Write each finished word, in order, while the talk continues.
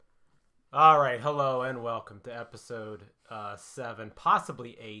All right, hello and welcome to episode 7,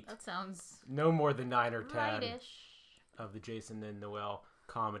 possibly 8. That sounds no more than 9 or 10 rightish. Of the Jason and Noel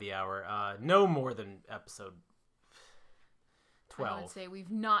comedy hour. No more than episode 12. I would say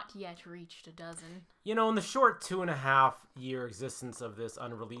we've not yet reached a dozen. You know, in the short 2.5-year existence of this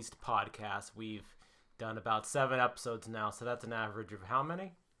unreleased podcast, we've done about 7 episodes now, so that's an average of how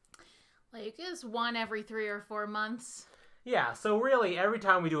many? Like, it's one every 3 or 4 months. Yeah, so really, every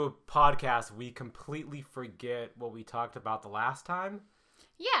time we do a podcast, we completely forget what we talked about the last time.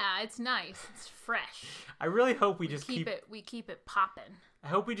 Yeah, it's nice. It's fresh. I really hope we just keep it. We keep it popping. I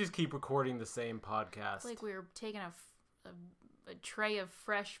hope we just keep recording the same podcast. It's like we were taking a tray of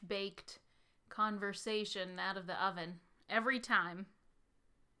fresh baked conversation out of the oven every time.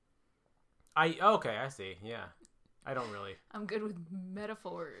 Okay, I see. Yeah, I don't really. I'm good with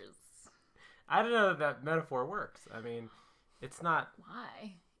metaphors. I don't know that metaphor works. I mean, it's not.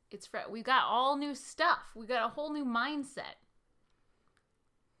 Why? It's fresh. We got all new stuff. We got a whole new mindset.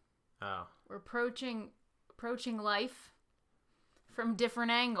 Oh. We're approaching life from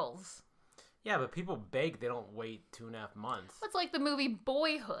different angles. Yeah, but people bake. They don't wait 2.5 months. It's like the movie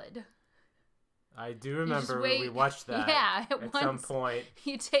Boyhood. I do remember we watched that. Yeah, at some point.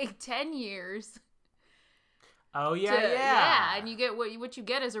 You take 10 years. Oh yeah, yeah. Yeah, and you get what you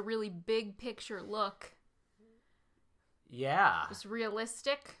get is a really big picture look. Yeah. It's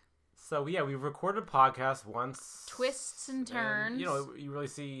realistic. So yeah, we've recorded a podcast once. Twists and turns. And, you really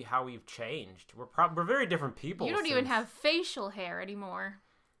see how we've changed. We're very different people. You don't even have facial hair anymore.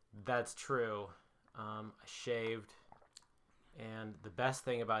 That's true. I shaved, and the best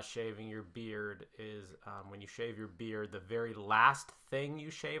thing about shaving your beard is when you shave your beard, the very last thing you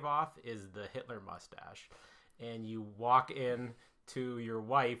shave off is the Hitler mustache, and you walk in to your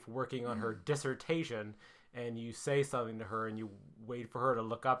wife working on her dissertation, and you say something to her, and you wait for her to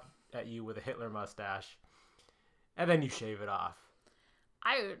look up at you with a Hitler mustache, and then you shave it off.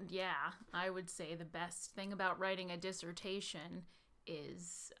 I would say the best thing about writing a dissertation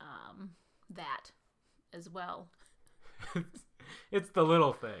is that as well. It's the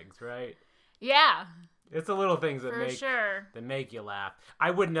little things, right? Yeah. It's the little things that make you laugh. I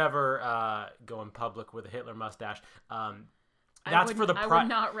would never go in public with a Hitler mustache. I would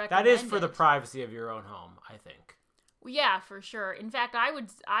not recommend that is for the privacy of your own home, I think. Yeah, for sure. In fact, I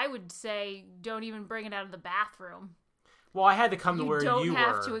would say don't even bring it out of the bathroom. Well, I had to come to where you were. You don't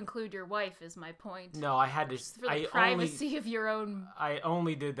have to include your wife, is my point. No, I had to. Just for the privacy of your own. I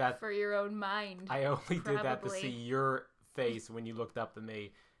only did that for your own mind. I only did that to see your face when you looked up at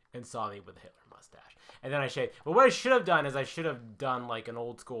me and saw me with a Hitler mustache, and then I shaved. But what I should have done is I should have done like an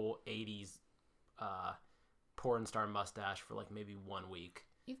old school '80s porn star mustache for like maybe 1 week.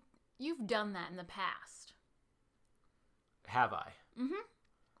 You've done that in the past. Have I? Mm-hmm.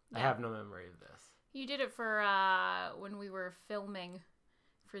 Yeah. I have no memory of this. You did it for when we were filming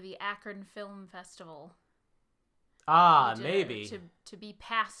for the Akron Film Festival. Maybe. To be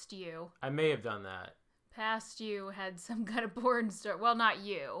past you. I may have done that. Past you had some kind of porn star. Well, not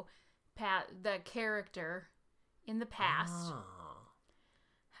you. The character in the past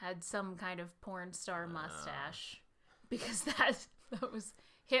had some kind of porn star mustache. Because that was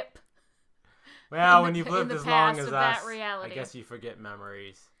hip. Well, when you've lived as long as us, I guess you forget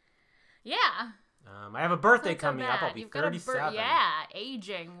memories. Yeah. I have a birthday coming up. I'll be 37.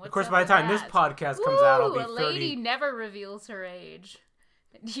 Aging. Of course, by the time this podcast comes out, I'll be 30. A lady never reveals her age.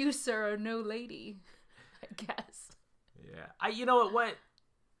 You, sir, are no lady, I guess. Yeah. You know what?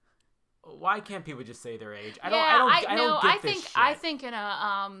 Why can't people just say their age? I don't get this shit. I think in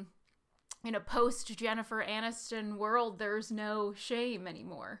a post Jennifer Aniston world, there's no shame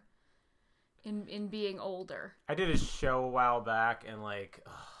anymore in being older. I did a show a while back, and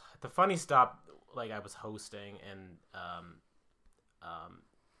the funny stuff. I was hosting, and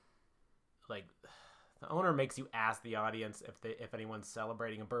the owner makes you ask the audience if anyone's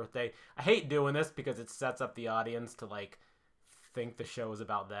celebrating a birthday. I hate doing this because it sets up the audience to think the show is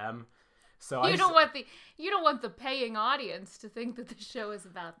about them. So you don't want the paying audience to think that the show is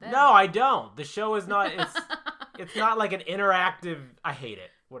about them. No, I don't. The show is not. It's not like an interactive. I hate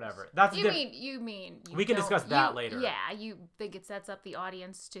it. Whatever. That's you mean we can discuss that later. Yeah, you think it sets up the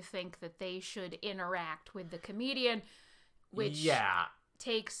audience to think that they should interact with the comedian, which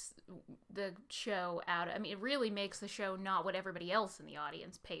takes the show out. It really makes the show not what everybody else in the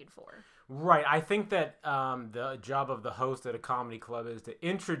audience paid for. Right. I think that the job of the host at a comedy club is to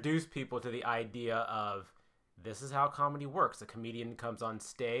introduce people to the idea of this is how comedy works. A comedian comes on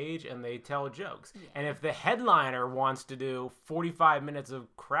stage and they tell jokes. Yeah. And if the headliner wants to do 45 minutes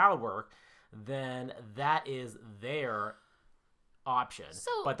of crowd work, then that is their option,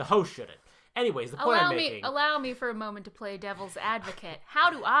 So, but the host shouldn't. Anyways, the point I'm making... Allow me for a moment to play devil's advocate. How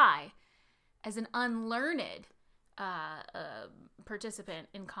do I, as an unlearned participant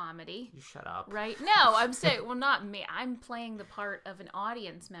in comedy... You shut up. Right? No, I'm saying... Well, not me. I'm playing the part of an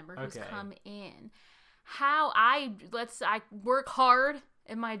audience member who's come in. How I work hard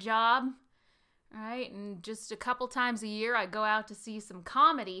in my job, right? And just a couple times a year, I go out to see some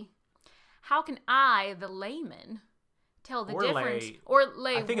comedy. How can I, the layman... tell the difference,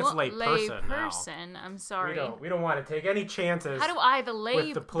 I think it's lay person. I'm sorry. We don't want to take any chances. How do I, the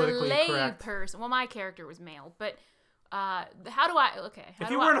lay correct person? Well, my character was male, but how do I? Okay,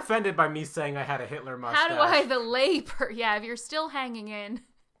 if you weren't offended by me saying I had a Hitler mustache, how do I, the lay person? Yeah, if you're still hanging in,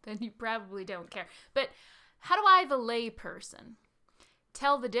 then you probably don't care. But how do I, the lay person,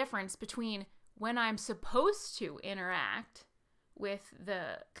 tell the difference between when I'm supposed to interact with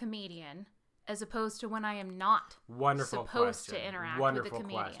the comedian as opposed to when I am not supposed to interact with the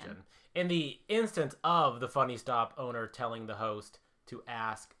comedian? Question. In the instance of the Funny Stop owner telling the host to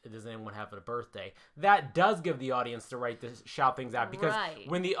ask, does anyone have a birthday, that does give the audience the right to shout things out. Because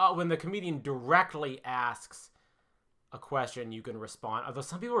when the comedian directly asks a question, you can respond. Although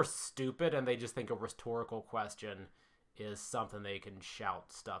some people are stupid and they just think a rhetorical question is something they can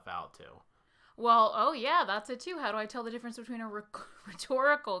shout stuff out to. Well, oh yeah, that's it too. How do I tell the difference between a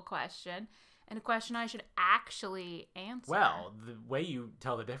rhetorical question and a question I should actually answer? Well, the way you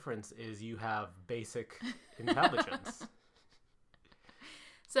tell the difference is you have basic intelligence.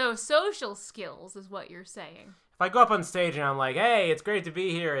 So social skills is what you're saying. If I go up on stage and I'm like, hey, it's great to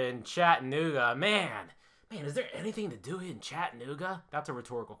be here in Chattanooga, man, is there anything to do in Chattanooga? That's a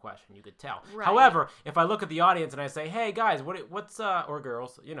rhetorical question. You could tell. Right. However, if I look at the audience and I say, hey guys, what's or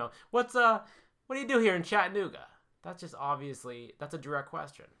girls, what do you do here in Chattanooga? That's just obviously, that's a direct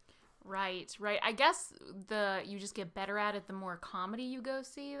question. Right. I guess you just get better at it the more comedy you go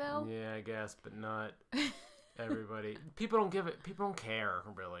see, though. Yeah, I guess, but not everybody. People don't care,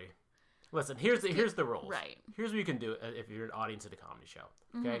 really. Listen, here's the rules. Right. Here's what you can do if you're an audience at a comedy show.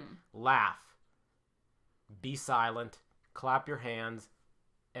 Okay? Mm-hmm. Laugh. Be silent. Clap your hands.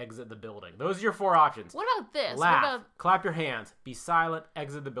 Exit the building. Those are your 4 options. What about this? Laugh. Clap your hands. Be silent.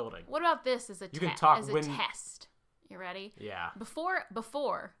 Exit the building. What about this as a test? You ready? Yeah. Before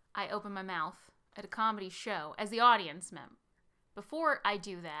I open my mouth at a comedy show as the audience member, before I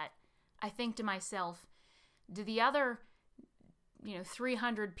do that, I think to myself, do the other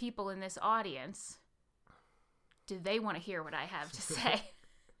 300 people in this audience, do they want to hear what I have to say?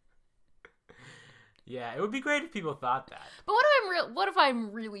 Yeah, it would be great if people thought that. But what if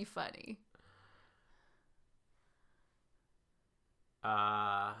I'm really funny?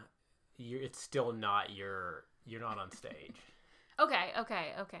 It's still not you're not on stage. Okay.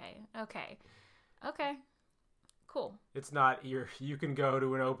 Cool. It's not you can go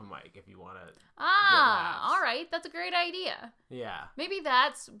to an open mic if you want to. All right. That's a great idea. Yeah. Maybe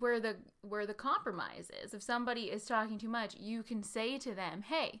that's where the compromise is. If somebody is talking too much, you can say to them,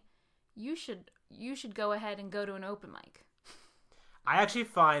 "Hey, you should go ahead and go to an open mic." I actually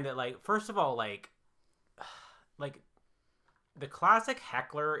find that, first of all, the classic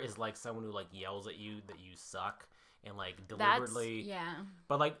heckler is someone who yells at you that you suck and deliberately. Yeah.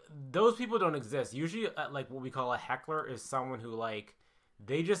 But those people don't exist. Usually, what we call a heckler is someone who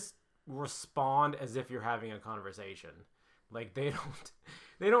they just respond as if you're having a conversation. They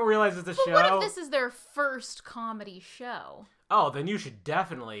don't realize it's a show. What if this is their first comedy show? Oh, then you should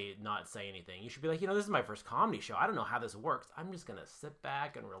definitely not say anything. You should be like, this is my first comedy show. I don't know how this works. I'm just going to sit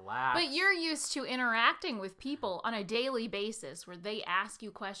back and relax. But you're used to interacting with people on a daily basis where they ask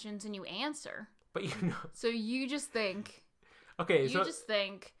you questions and you answer. But So you just think... Okay, he's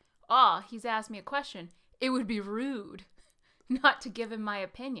asked me a question. It would be rude not to give him my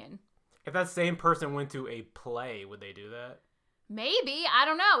opinion. If that same person went to a play, would they do that? Maybe. I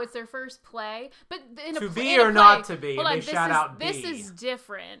don't know. It's their first play. But in to be or not to be. Hold on, shout out B. This is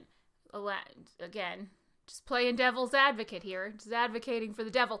different. Again, just playing devil's advocate here. Just advocating for the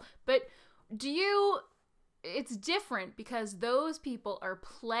devil. But it's different because those people are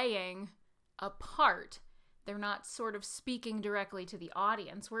playing a part. They're not sort of speaking directly to the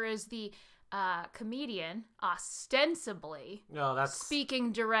audience. Whereas the comedian ostensibly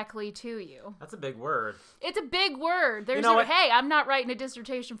speaking directly to you. That's a big word. It's a big word. Hey, I'm not writing a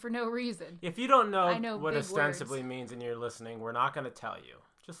dissertation for no reason. If you don't know what ostensibly means and you're listening, we're not going to tell you.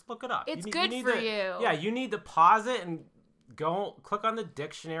 Just look it up. It's good for you. Yeah, you need to pause it and go click on the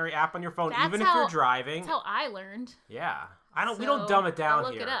dictionary app on your phone, if you're driving. That's how I learned. Yeah. We don't dumb it down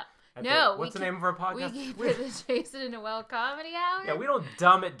I'll here. Look it up. What's the name of our podcast? We keep it the Jason and Noel Comedy Hour. Yeah, we don't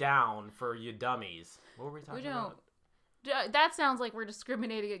dumb it down for you dummies. What were we talking about? that sounds like we're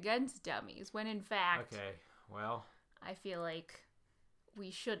discriminating against dummies, when in fact... Okay, well... I feel like we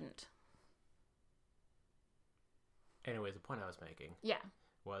shouldn't. Anyways, the point I was making... Yeah.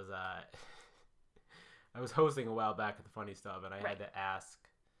 Was, I was hosting a while back at the Funny Stub, and I had to ask,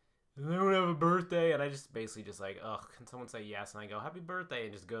 does anyone have a birthday? And I just basically just like, ugh, can someone say yes? And I go, happy birthday,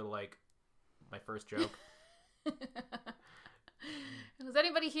 and just go to, like, my first joke. Was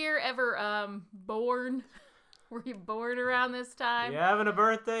anybody here ever born? Were you born around this time? You having a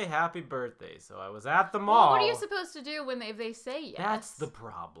birthday? Happy birthday. So I was at the mall. Well, what are you supposed to do if they say yes? That's the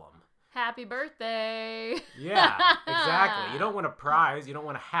problem. Happy birthday. Yeah, exactly. You don't win a prize. You don't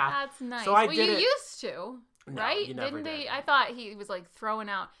win a hat. That's nice. So you used to, no, right? You never Didn't they? did. I thought he was like throwing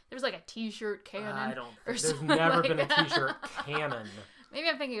out. There was like a T-shirt cannon. I don't. There's something never like been a that. T-shirt cannon. Maybe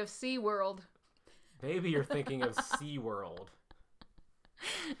I'm thinking of SeaWorld. Maybe you're thinking of SeaWorld.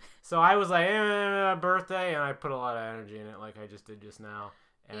 So I was like, birthday, and I put a lot of energy in it, like I just did just now.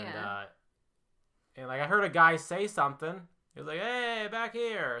 And and like I heard a guy say something. He was like, "Hey, back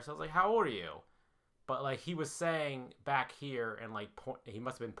here." So I was like, "How old are you?" But like he was saying back here, and like he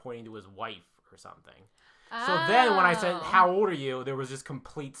must have been pointing to his wife or something. Oh. So then when I said, "How old are you?" there was just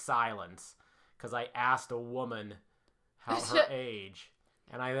complete silence because I asked a woman her age,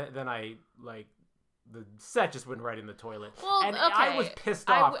 and I the set just went right in the toilet. Well, and okay. I was pissed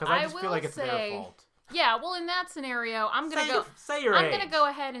off because I just feel like it's their fault. Yeah, well, in that scenario, I'm gonna go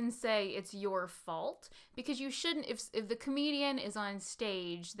ahead and say it's your fault because you shouldn't. If the comedian is on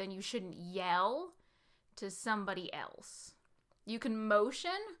stage, then you shouldn't yell to somebody else. You can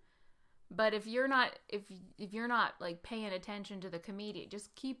motion, but if you're not like paying attention to the comedian,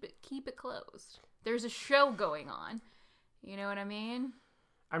 just keep it closed. There's a show going on. You know what I mean?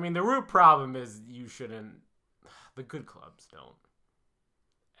 I mean, the root problem is you shouldn't. The good clubs don't.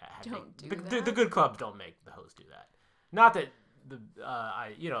 The good clubs don't make the host do that. Not that did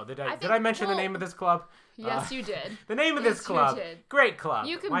I mention the name of this club? Yes, you did. The name of this club, great club.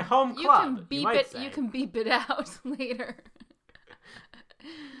 My home club. You can beep it out later.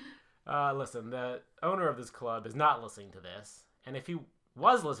 Listen, the owner of this club is not listening to this, and if he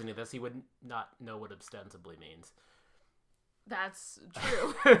was listening to this, he would not know what ostensibly means. That's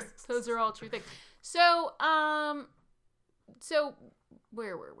true. Those are all true things. So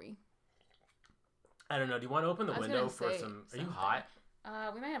where were we? I don't know. Do you want to open the window for some? Are you hot?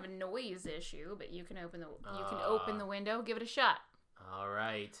 We might have a noise issue, but you can open the window. Give it a shot. All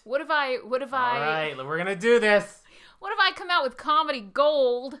right. What if I? All right, we're gonna do this. What if I come out with comedy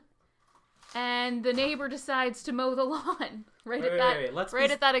gold, and the neighbor decides to mow the lawn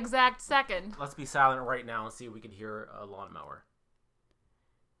at that exact second? Let's be silent right now and see if we can hear a lawnmower.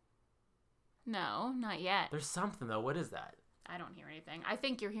 No, not yet. There's something though. What is that? I don't hear anything. I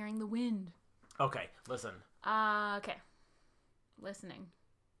think you're hearing the wind. Okay, listen. Okay. Listening.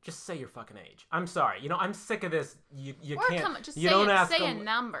 Just say your fucking age. I'm sorry. I'm sick of this. You can't. Just say a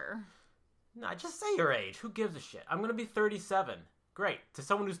number. No, just say your age. Who gives a shit? I'm gonna be 37. Great. To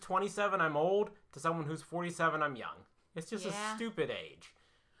someone who's 27, I'm old. To someone who's 47, I'm young. It's just a stupid age.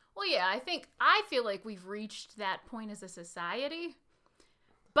 Well, yeah. I feel like we've reached that point as a society.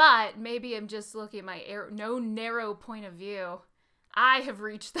 But maybe I'm just looking at my narrow point of view. I have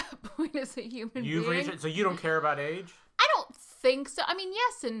reached that point as a human being. You've reached it? So you don't care about age? I don't think so. I mean,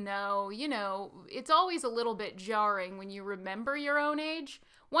 yes and no. It's always a little bit jarring when you remember your own age.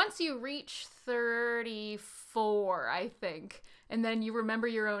 Once you reach 34, I think, and then you remember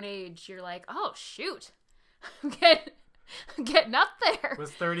your own age, you're like, oh, shoot. I'm getting up there.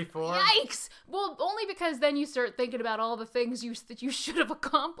 Was 34? Yikes! Well, only because then you start thinking about all the things that you should have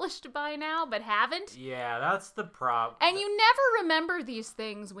accomplished by now, but haven't. Yeah, that's the problem. And you never remember these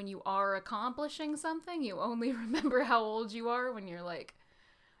things when you are accomplishing something. You only remember how old you are when you're like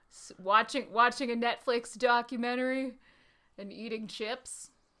watching a Netflix documentary and eating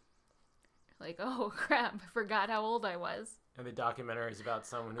chips. Like, oh crap! I forgot how old I was. And the documentary is about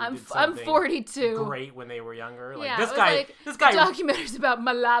someone who did I'm something 42. great when they were younger. Like, yeah, this guy. The documentary's about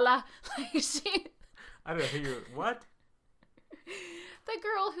Malala. I don't know who you're. What? The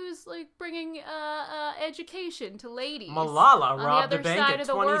girl who's like bringing education to ladies. Malala robbed a bank at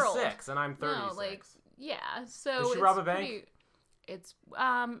 26, and I'm 36. No, so did she rob a bank? It's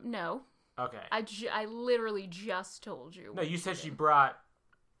no. Okay. I literally just told you. No, you said she brought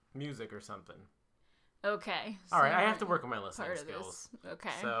music or something. Okay. All right, I have to work on my listening skills. Okay.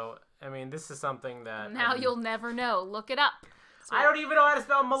 So, I mean, this is something that... Now you'll never know. Look it up. I don't even know how to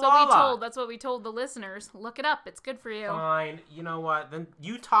spell Malala. That's what we told the listeners. Look it up. It's good for you. Fine. You know what? Then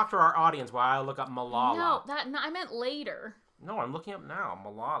you talk to our audience while I look up Malala. No, I meant later. No, I'm looking up now.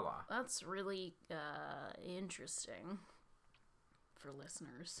 Malala. That's really interesting. for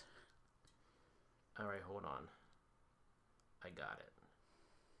listeners. All right, hold on. I got it.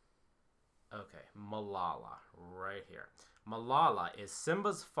 Okay, Malala, right here. Malala is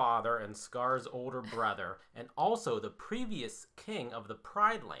Simba's father and Scar's older brother, and also the previous king of the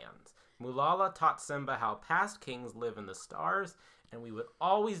Pride Lands. Malala taught Simba how past kings live in the stars, and would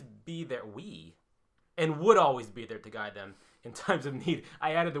always be there to guide them in times of need.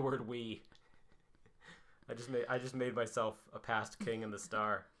 I added the word "we." I just made myself a past king in the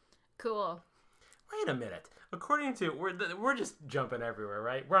star. Cool. Wait a minute. According to we're just jumping everywhere,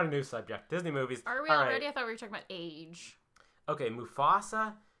 right? We're on a new subject. Disney movies. Are we All already? right. I thought we were talking about age. Okay,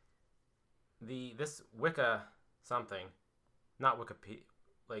 Mufasa. This Wicca something, not Wikipedia.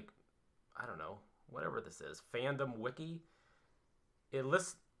 Like, I don't know, whatever this is, fandom wiki. It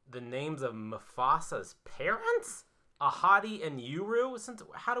lists the names of Mufasa's parents, Ahadi and Uru.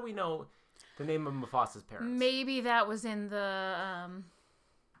 How do we know the name of Mufasa's parents? Maybe that was in the.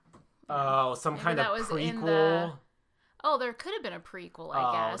 Some kind of prequel. Oh, there could have been a prequel,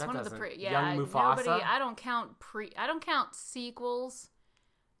 I guess. One of the Young Mufasa? I don't count sequels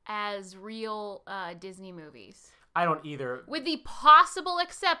as real Disney movies. I don't either. With the possible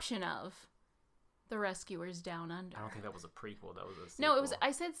exception of The Rescuers Down Under. I don't think that was a prequel. That was a sequel. No, it was.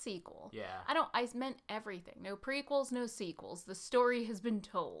 I said sequel. Yeah. I meant everything. No prequels, no sequels. The story has been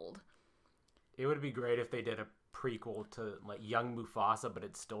told. It would be great if they did a prequel to like Young Mufasa, but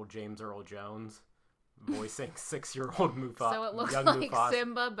it's still James Earl Jones voicing 6-year-old Mufasa. So it looks young like Mufasa.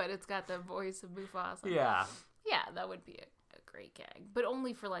 Simba, but it's got the voice of Mufasa. Yeah. Yeah, that would be a great gag, but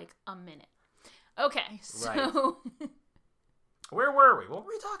only for like a minute. Okay, so right. Where were we? What were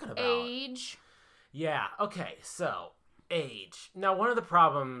we talking about? Age. Yeah. Okay. So age. Now, one of the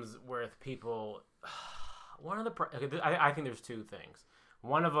problems with people, I think there's two things.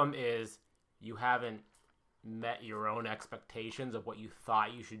 One of them is you haven't met your own expectations of what you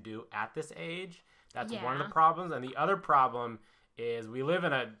thought you should do at this age. That's one of the problems. And the other problem is we live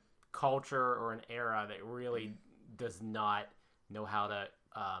in a culture or an era that really does not know how to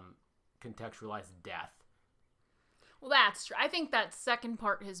contextualize death. Well, that's true. I think that second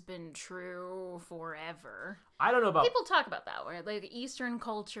part has been true forever. I don't know about... People talk about that, where like Eastern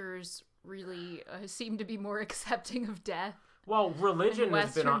cultures really seem to be more accepting of death. Well, religion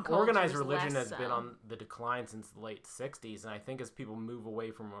has been on... Organized religion has so. been on the decline since the late 60s, and I think as people move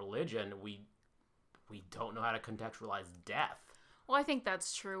away from religion, we don't know how to contextualize death. Well, I think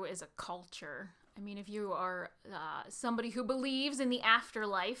that's true as a culture. I mean, if you are somebody who believes in the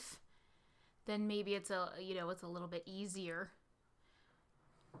afterlife, then maybe it's a little bit easier.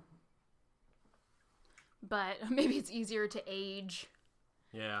 But maybe it's easier to age.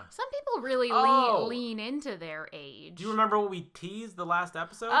 Yeah. Some people really lean into their age. Do you remember what we teased the last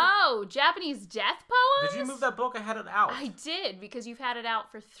episode? Oh, Japanese death poems? Did you move that book? I had it out. I did, because you've had it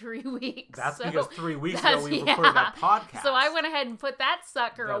out for 3 weeks. That's because 3 weeks ago we recorded that podcast. So I went ahead and put that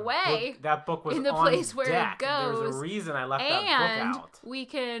sucker away. That book was in the on place where deck. it goes. There's a reason I left that book out. And we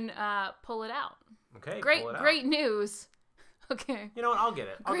can pull it out. Okay, great, pull it out. Great news. Okay. You know what? I'll get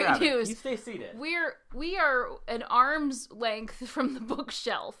it. I'll Great grab news. It. You stay seated. We are an arm's length from the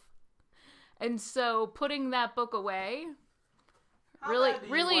bookshelf. And so putting that book away,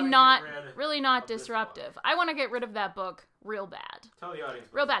 really not disruptive. I want to get rid of that book real bad. Tell the audience.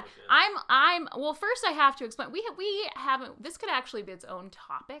 Real bad. Well, first I have to explain. We haven't. This could actually be its own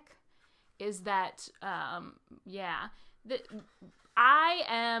topic. Is that I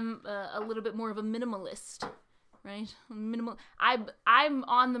am a little bit more of a minimalist, right? I'm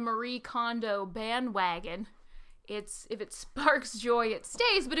on the Marie Kondo bandwagon. If it sparks joy, it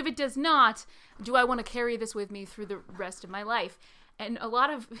stays. But if it does not, do I want to carry this with me through the rest of my life? And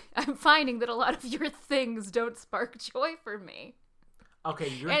I'm finding that a lot of your things don't spark joy for me. Okay,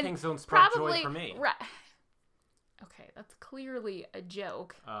 your things don't spark joy for me. Right. Okay, that's clearly a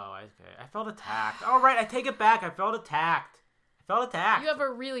joke. Oh, okay. I felt attacked. All right, I take it back. I felt attacked. You have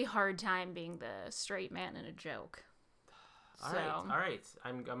a really hard time being the straight man in a joke. All right.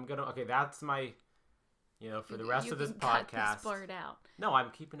 I'm gonna. Okay, that's my. For the rest of this podcast. Cut this part out. No,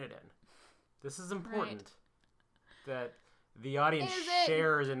 I'm keeping it in. This is important that the audience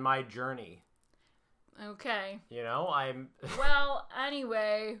shares in my journey. Okay. Well,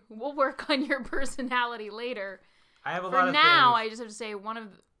 anyway, we'll work on your personality later. I have a lot of things. For now, I just have to say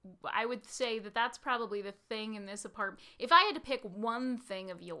I would say that that's probably the thing in this apartment. If I had to pick one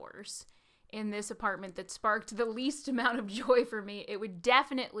thing of yours in this apartment that sparked the least amount of joy for me, it would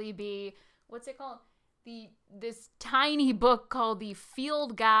definitely be, what's it called? This tiny book called The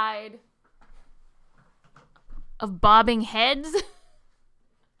Field Guide of Bobbing Heads.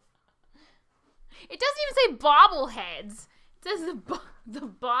 It doesn't even say bobbleheads. It says the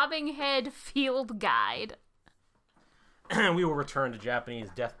Bobbing Head Field Guide. We will return to Japanese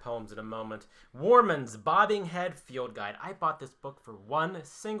death poems in a moment. Warman's Bobbing Head Field Guide. I bought this book for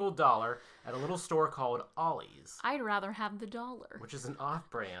 $1 at a little store called Ollie's. I'd rather have the dollar. Which is an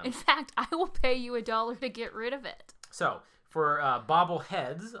off-brand. In fact, I will pay you $1 to get rid of it. So, for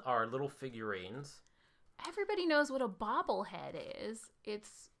bobbleheads, are little figurines. Everybody knows what a bobblehead is.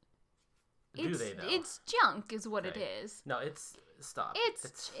 Do they, though? It's junk is what it is. No, it's... Stop.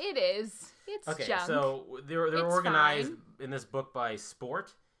 It is. It's okay, junk. So they're organized in this book by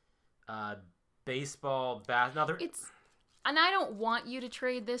sport, baseball, And I don't want you to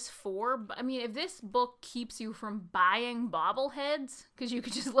trade this for, I mean, if this book keeps you from buying bobbleheads, because you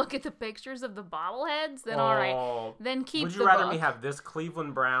could just look at the pictures of the bobbleheads, then all right, then keep the book. Would you rather me have this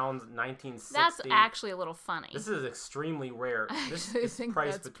Cleveland Browns 1960? That's actually a little funny. This is extremely rare. This is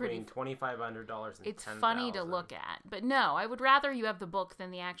priced between $2,500 and $10,000. It's funny to look at. But no, I would rather you have the book than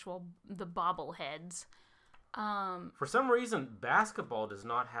the bobbleheads. For some reason, basketball does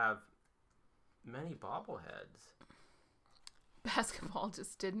not have many bobbleheads. Basketball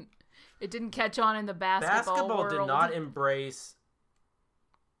just didn't catch on in the basketball world. Did not embrace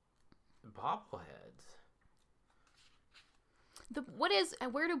bobbleheads.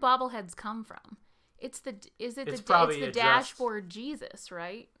 Where do bobbleheads come from? It's the dashboard Jesus,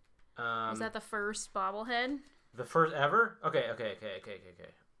 right? Is that the first bobblehead? The first ever? Okay.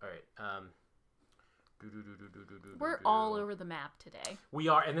 All right. We're all over the map today. We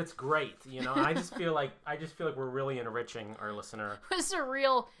are, and it's great. You know, I just feel like we're really enriching our listener. This is a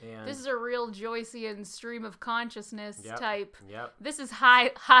real Joycean stream of consciousness type. Yep. This is high.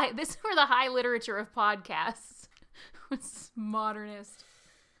 This is where the high literature of podcasts. It's modernist.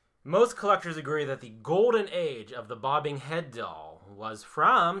 Most collectors agree that the golden age of the bobbing head doll was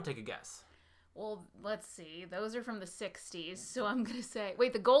from. Take a guess. Well, let's see. Those are from the 60s, so I'm gonna say.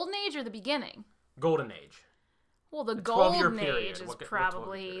 Wait, the golden age or the beginning? Golden age. Well, the golden age is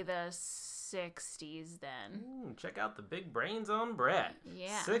probably the 60s then. Check out the big brains on Brett.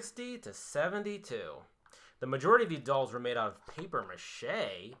 Yeah. 60 to 72. The majority of these dolls were made out of paper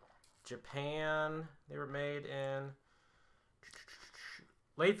mache. Japan, they were made in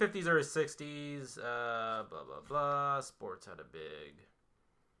late 50s, early 60s. Blah, blah, blah. Sports had a big...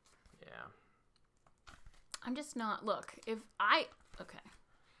 Yeah. I'm just not... Look, okay.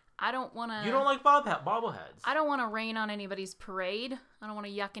 I don't want to... You don't like bobbleheads. I don't want to rain on anybody's parade. I don't want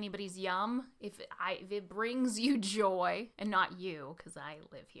to yuck anybody's yum. If it brings you joy, and not you, because I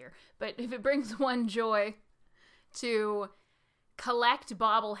live here, but if it brings one joy to collect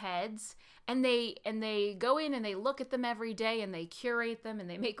bobbleheads, and they go in and they look at them every day, and they curate them, and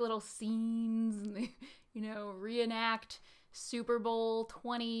they make little scenes, and they, reenact Super Bowl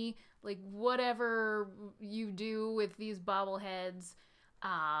 20, like whatever you do with these bobbleheads...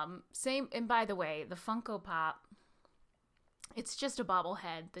 Same, and by the way, the Funko Pop, it's just a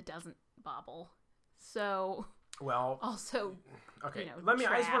bobblehead that doesn't bobble. So, well, also, okay.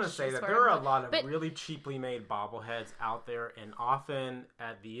 I just want to say that there are a lot of really cheaply made bobbleheads out there, and often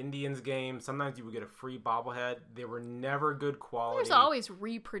at the Indians game, sometimes you would get a free bobblehead. They were never good quality. There's always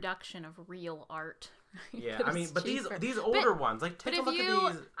reproduction of real art. Yeah, I mean, but these older ones, like, take a look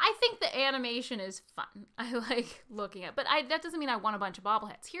at these. I think the animation is fun. I like looking at, but that doesn't mean I want a bunch of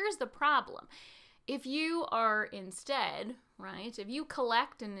bobbleheads. Here's the problem. If you are instead, right, if you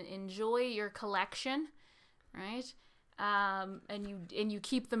collect and enjoy your collection, right, and you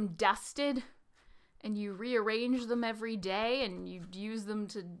keep them dusted, and you rearrange them every day, and you use them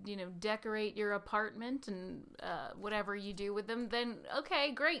to, decorate your apartment and whatever you do with them, then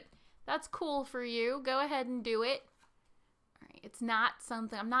okay, great. That's cool for you. Go ahead and do it. All right. It's not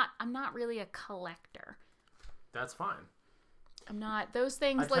something I'm not really a collector. That's fine. I'm not those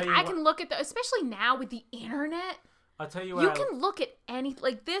things. Like I can look at especially now with the internet. I'll tell you what. You can look at any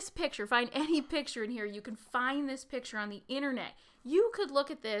this picture, find any picture in here. You can find this picture on the internet. You could look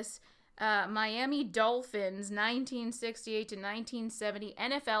at this Miami Dolphins 1968 to 1970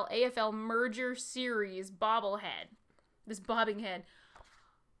 NFL AFL merger series bobblehead. This bobbing head.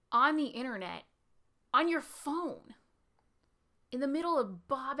 On the internet, on your phone, in the middle of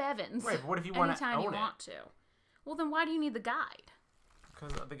Bob Evans. Right, but what if you want to own it? Anytime you want to. Well, then why do you need the guide?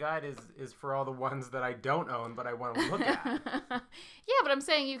 Because the guide is for all the ones that I don't own, but I want to look at. Yeah, but I'm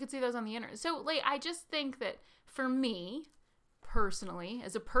saying you could see those on the internet. So, I just think that for me, personally,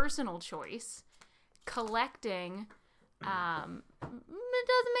 as a personal choice, collecting it doesn't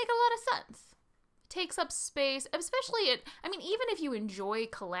make a lot of sense. Takes up space, especially even if you enjoy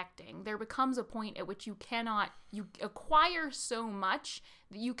collecting, there becomes a point at which you acquire so much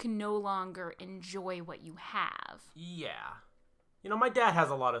that you can no longer enjoy what you have. Yeah. my dad has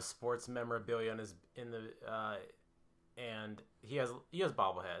a lot of sports memorabilia and he has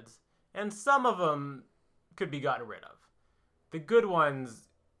bobbleheads, and some of them could be gotten rid of. The good ones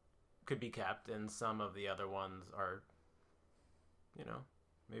could be kept, and some of the other ones are,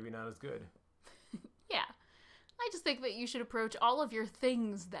 maybe not as good. Yeah. I just think that you should approach all of your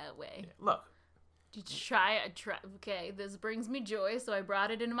things that way. Yeah, look. You try. Okay, this brings me joy, so I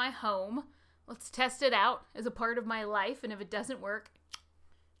brought it into my home. Let's test it out as a part of my life, and if it doesn't work,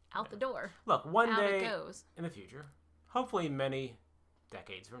 out the door. Look, one day it goes. In the future, hopefully many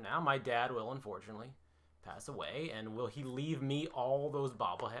decades from now, my dad will unfortunately pass away, and will he leave me all those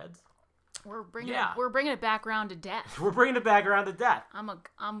bobbleheads? We're bringing it back around to death. We're bringing it back around to death.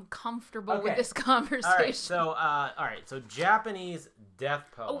 I'm comfortable with this conversation. All right. So Japanese death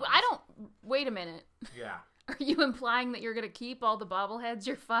poems. Wait a minute. Yeah. Are you implying that you're gonna keep all the bobbleheads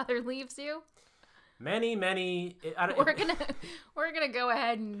your father leaves you? Many. We're gonna go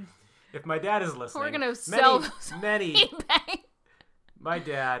ahead and. If my dad is listening, we're gonna sell many. My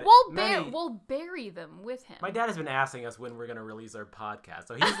dad. We'll bury them with him. My dad has been asking us when we're going to release our podcast.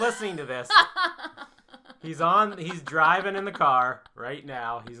 So he's listening to this. He's driving in the car right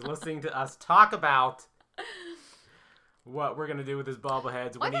now. He's listening to us talk about what we're going to do with his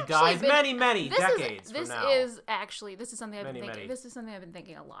bobbleheads when he dies many decades from now. This is something I've been thinking. This is something I've been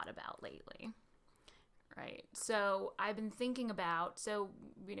thinking a lot about lately. Right. So I've been thinking about,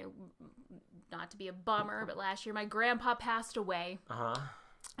 not to be a bummer, but last year my grandpa passed away. Uh-huh.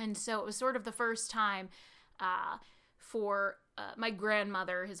 And so it was sort of the first time for my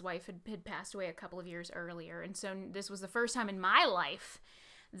grandmother. His wife had passed away a couple of years earlier. And so this was the first time in my life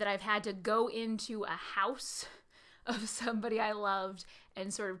that I've had to go into a house of somebody I loved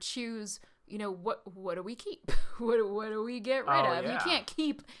and sort of choose, what do we keep? What do we get rid of? Yeah. You can't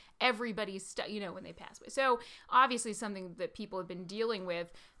keep everybody's stuff, when they pass away. So obviously something that people have been dealing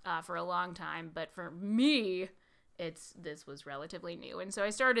with for a long time, but for me, this was relatively new. And so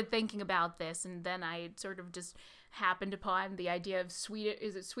I started thinking about this, and then I sort of just happened upon the idea of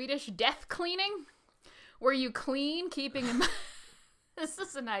Swedish death cleaning, where you clean, keeping in mind. This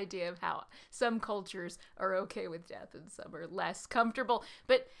is an idea of how some cultures are okay with death and some are less comfortable.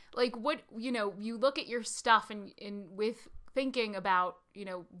 But you look at your stuff and with thinking about,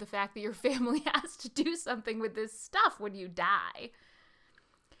 the fact that your family has to do something with this stuff when you die.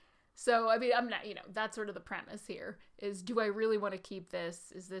 So, I mean, I'm not, that's sort of the premise here is, do I really want to keep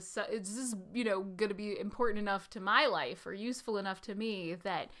this? Is this going to be important enough to my life or useful enough to me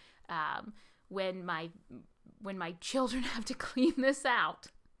that when my children have to clean this out,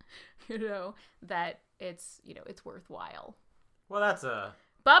 that it's worthwhile. Well, that's a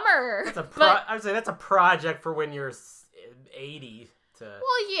bummer. I would say that's a project for when you're 80 to.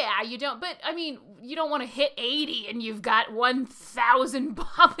 Well, yeah, you don't. But I mean, you don't want to hit 80 and you've got 1,000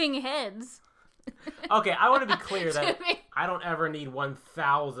 bobbing heads. Okay, I want to be clear that I don't ever need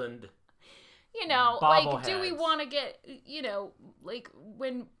 1,000. Like, do we want to get, like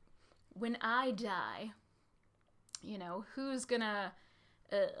when I die, who's gonna?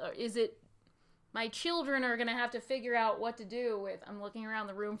 Is it? My children are going to have to figure out what to do with. I'm looking around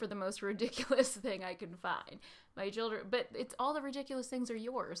the room for the most ridiculous thing I can find. My children, but it's all the ridiculous things are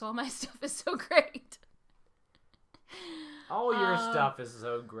yours. All my stuff is so great. All your stuff is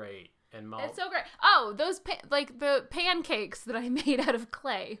so great. It's so great. Oh, those the pancakes that I made out of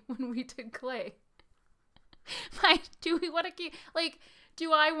clay when we did clay. Do we want to keep,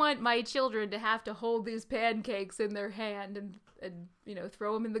 do I want my children to have to hold these pancakes in their hand and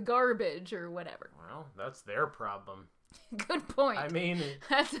throw them in the garbage or whatever? Well, that's their problem. Good point. I mean,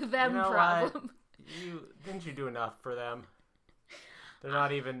 that's a them problem. Didn't you do enough for them? They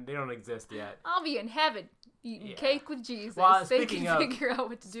don't exist yet. I'll be in heaven eating cake with Jesus. Well, they can figure out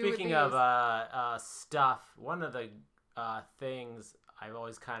what to do with these. Speaking of stuff, one of the things I've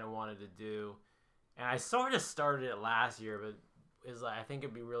always kind of wanted to do, and I sort of started it last year, but is I think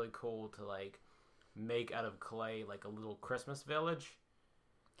it'd be really cool to make out of clay a little Christmas village.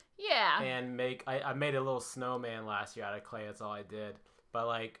 Yeah. And I made a little snowman last year out of clay. That's all I did. But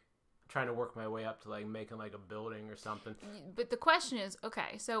trying to work my way up to making a building or something. But the question is,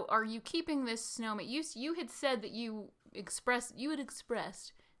 okay, so are you keeping this snowman? You had said that you had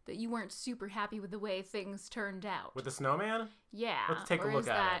expressed that you weren't super happy with the way things turned out. With the snowman? Yeah. Let's take a look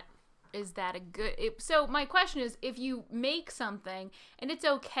at it. Is that a good... So my question is, if you make something, and it's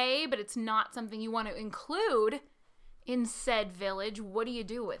okay, but it's not something you want to include in said village, what do you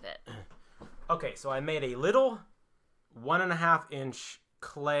do with it? Okay, so I made a little 1.5-inch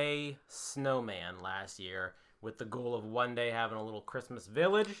clay snowman last year with the goal of one day having a little Christmas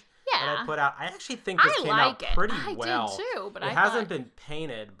village. that I put out. I actually think this came out pretty well. I did too, but it hasn't been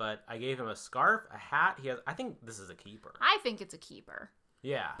painted, but I gave him a scarf, a hat. I think this is a keeper. I think it's a keeper.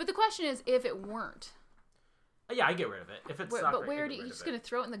 Yeah. But the question is, if it weren't. Yeah, I get rid of it. If it's but where do you just gonna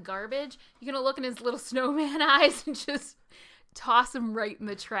throw it in the garbage? You're gonna look in his little snowman eyes and just toss him right in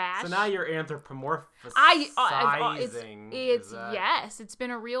the trash. So now you're anthropomorphizing. Yes, it's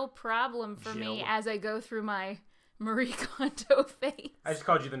been a real problem for me as I go through my Marie Kondo phase. I just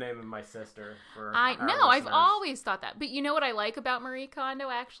called you the name of my sister. I've always thought that. But you know what I like about Marie Kondo?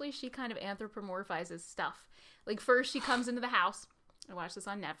 Actually, she kind of anthropomorphizes stuff. Like first, she comes into the house. I watched this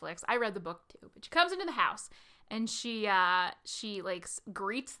on Netflix. I read the book too, but she comes into the house and she like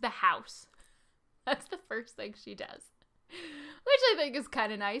greets the house. That's the first thing she does, which I think is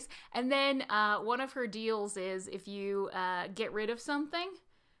kind of nice. And then one of her deals is if you get rid of something,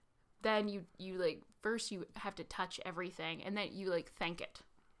 then you like first you have to touch everything, and then you like thank it.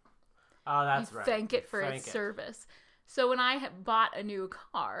 Oh, that's right. Thank it for its service. So when I bought a new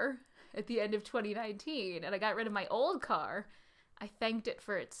car at the end of 2019, and I got rid of my old car, I thanked it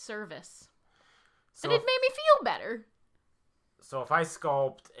for its service. So and it made me feel better. So if I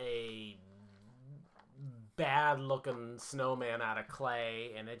sculpt a bad-looking snowman out of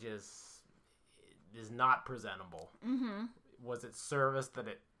clay and it just is not presentable, was it service that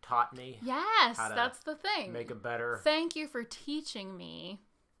it taught me? Yes, that's the thing. Make it better. Thank you for teaching me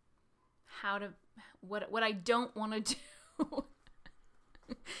how to what I don't want to do.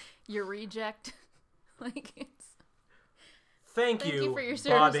 Your reject, like it's. Thank you for your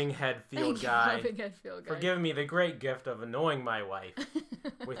service. Bobbing head field guy, for giving me the great gift of annoying my wife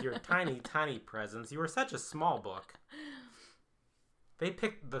with your tiny, tiny presents. You are such a small book. They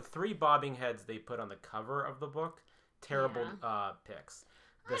picked the 3 bobbing heads they put on the cover of the book. Terrible picks.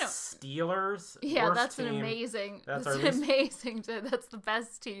 The Steelers. Yeah, that's an amazing. That's amazing. That's the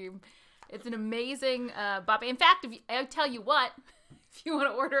best team. It's an amazing bobbing. In fact, I tell you what, if you want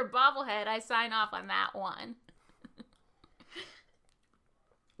to order a bobblehead, I sign off on that one.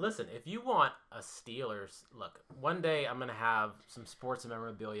 Listen, if you want a Steelers, look, one day I'm going to have some sports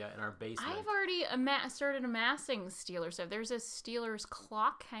memorabilia in our basement. I've already started amassing Steelers stuff. There's a Steelers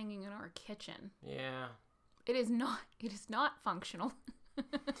clock hanging in our kitchen. Yeah. It is not functional.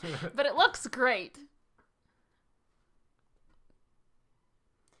 But it looks great.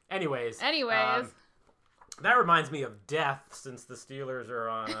 Anyways. That reminds me of death since the Steelers are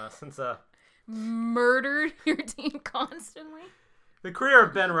on, murdered your team constantly. The career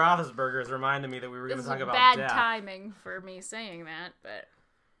of Ben Roethlisberger has reminded me that we were going to talk about death. Bad timing for me saying that, but...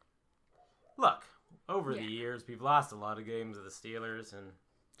 Look, over the years, we've lost a lot of games of the Steelers, and...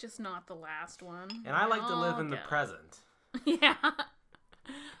 Just not the last one. And I like to live in the present. Yeah.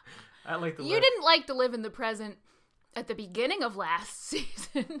 I like to live... You didn't like to live in the present at the beginning of last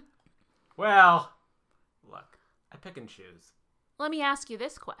season. Well, look, I pick and choose. Let me ask you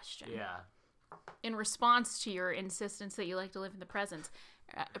this question. Yeah. In response to your insistence that you like to live in the present.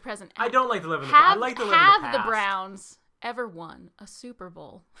 I don't like to live in the present. I like to live in the past. Have the Browns ever won a Super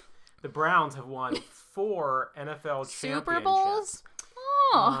Bowl? The Browns have won 4 NFL championships. Super Bowls?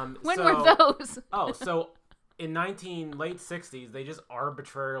 Oh, when were those? So in late 60s, they just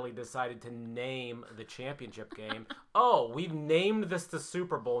arbitrarily decided to name the championship game. We've named this the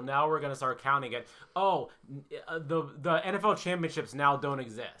Super Bowl. Now we're going to start counting it. The NFL championships now don't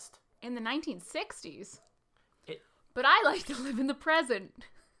exist. In the 1960s. But I like to live in the present.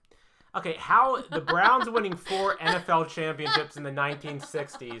 Okay, how the Browns winning 4 NFL championships in the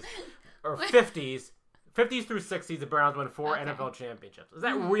 1960s or 50s through 60s, the Browns won 4 NFL championships. Is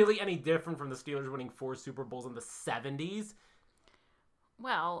that really any different from the Steelers winning 4 Super Bowls in the 70s?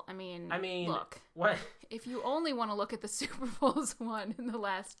 Well, I mean, look. What? If you only want to look at the Super Bowls won in the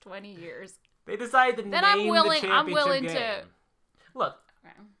last 20 years, they decided to name the championship game. Look,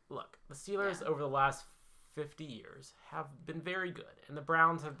 the Steelers over the last 50 years have been very good, and the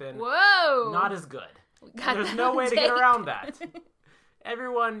Browns have been not as good. There's no way to get around that.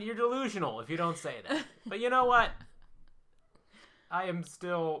 Everyone, you're delusional if you don't say that. But you know what? I'm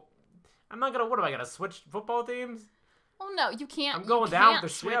not gonna. What am I gonna switch football teams? Well, no, you can't. I'm going down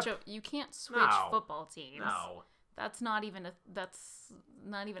with the ship. You can't switch football teams. No, that's not even a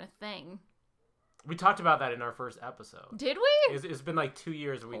thing. We talked about that in our first episode. Did we? It's been like 2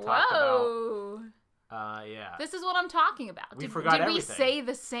 years we talked about. Yeah. This is what I'm talking about. Did we say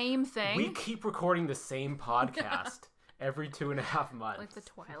the same thing? We keep recording the same podcast every 2.5 months. Like the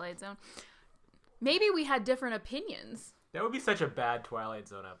Twilight Zone. Maybe we had different opinions. That would be such a bad Twilight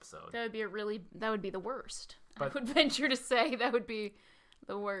Zone episode. That would be the worst. But I would venture to say that would be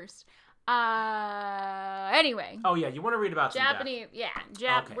the worst. Anyway. Oh, yeah, you want to read about some Japanese,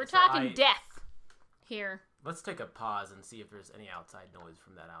 death. Okay, we're so talking death here. Let's take a pause and see if there's any outside noise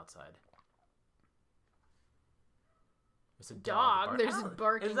from that outside. It's a dog. There's a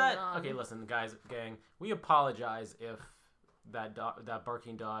barking dog. Okay, listen, guys, gang. We apologize if that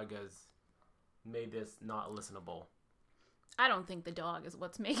barking dog has made this not listenable. I don't think the dog is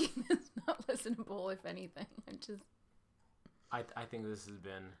what's making this not listenable, if anything. I think this has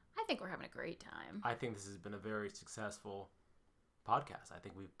been... I think we're having a great time. I think this has been a very successful podcast. I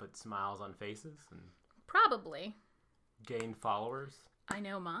think we've put smiles on faces and... Probably. Gained followers. I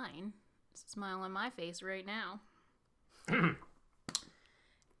know mine. There's a smile on my face right now.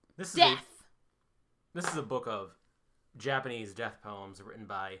 Death! This is a book of Japanese death poems written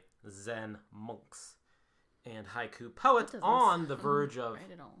by Zen monks and haiku poets on the verge of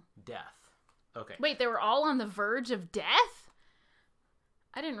death. Okay. Wait, they were all on the verge of death?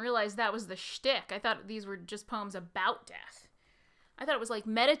 I didn't realize that was the shtick. I thought these were just poems about death. I thought it was like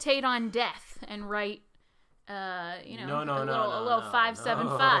meditate on death and write, a little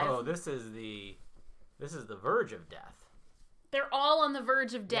 575. No, this is the verge of death. They're all on the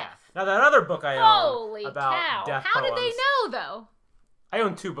verge of death. Yeah. Now that other book I Holy own about cow. death How poems. did they know, though? I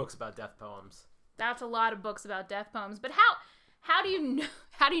own 2 books about death poems. That's a lot of books about death poems. But how do you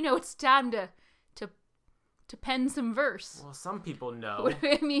know it's time to pen some verse? Well, some people know. What do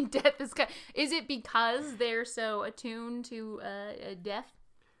I mean, death is kind. Is it because they're so attuned to death?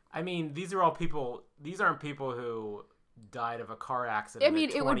 I mean, these are all people. These aren't people who died of a car accident. I mean,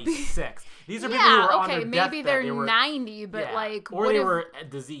 at 26. These are people who are on their maybe deathbed. They're 90, but or they were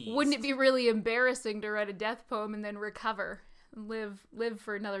diseased. Wouldn't it be really embarrassing to write a death poem and then recover, and live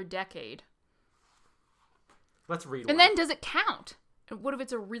for another decade? Let's read. And then does it count? And what if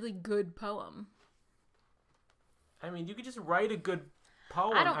it's a really good poem? I mean, you could just write a good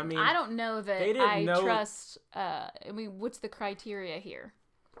poem. I don't know that I trust. What's the criteria here?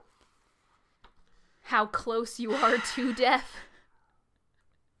 How close you are to death?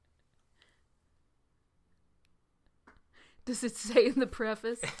 Does it say in the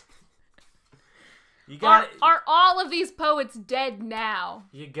preface? Are all of these poets dead now?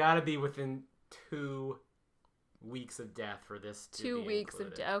 You gotta be within 2 weeks of death for this to 2 be weeks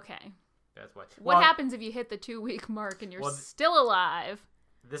included. of death. Okay. That's what. What happens if you hit the 2-week mark and you're still alive?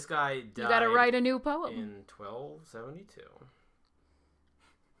 This guy died. You gotta write a new poem in 1272.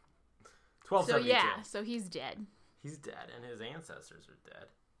 1272. So yeah, so he's dead. He's dead, and his ancestors are dead.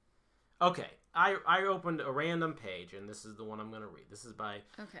 Okay, I opened a random page, and this is the one I'm going to read. This is by...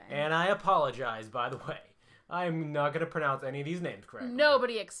 Okay. And I apologize, by the way. I'm not going to pronounce any of these names correctly.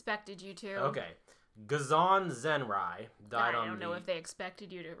 Nobody expected you to. Okay. Gazan Zenrai died on I don't know if they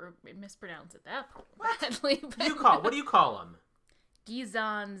expected you to mispronounce it that badly. What do you call him?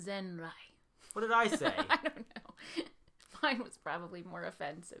 Gizan Zenrai. What did I say? I don't know. Mine was probably more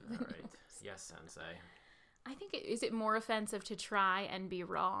offensive than yours. Yes, Sensei. I think is it more offensive to try and be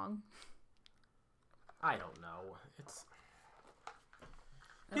wrong? I don't know. It's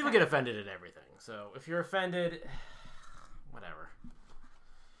people get offended at everything. So if you're offended, whatever.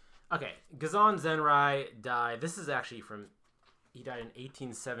 Okay, Gazan Zenrai died. This is actually he died in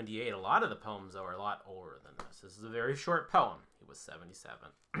 1878. A lot of the poems, though, are a lot older than this. This is a very short poem. He was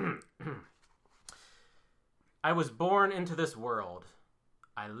 77. I was born into this world.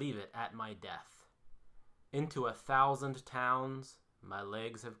 I leave it at my death. Into 1,000 towns my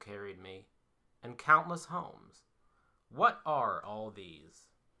legs have carried me, and countless homes. What are all these?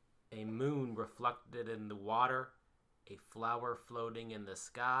 A moon reflected in the water, a flower floating in the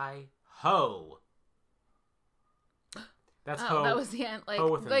sky. Ho! That's ho. That was the end.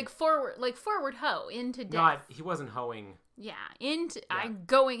 Like forward ho into death. He wasn't hoeing. Yeah, I'm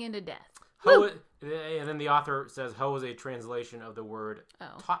going into death. Ho, and then the author says ho is a translation of the word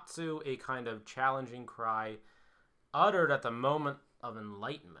tatsu, a kind of challenging cry uttered at the moment of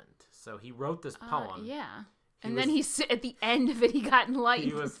enlightenment. So he wrote this poem. Yeah. Then at the end of it, he got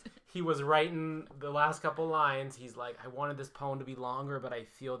enlightened. He was writing the last couple lines. He's like, I wanted this poem to be longer, but I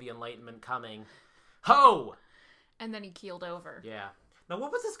feel the enlightenment coming. Ho! And then he keeled over. Yeah. Now,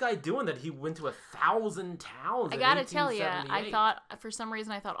 what was this guy doing that he went to 1,000 towns? I gotta tell you, for some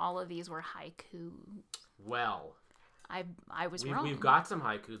reason, I thought all of these were haiku. Well, I was wrong. We've got some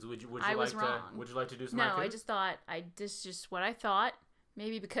haikus. Would you like to do some haikus? No, I just thought this is just what I thought.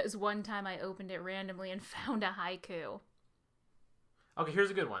 Maybe because one time I opened it randomly and found a haiku. Okay,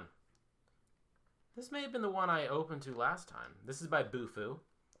 here's a good one. This may have been the one I opened to last time. This is by Bufu.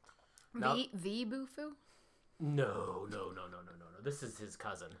 The Bufu? No. This is his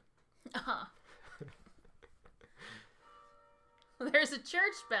cousin. There's a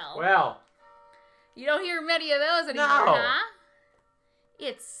church bell. Well. You don't hear many of those anymore, huh?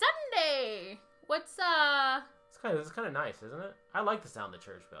 It's Sunday. What's It's kind of nice, isn't it? I like the sound of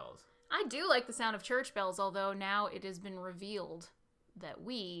church bells. I do like the sound of church bells, although now it has been revealed that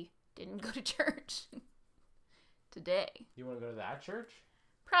we didn't go to church today. You want to go to that church?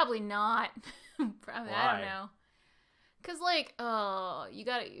 Probably not. Probably, Why? I don't know. Cause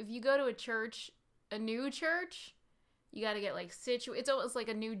if you go to a church, a new church, you gotta get like it's almost like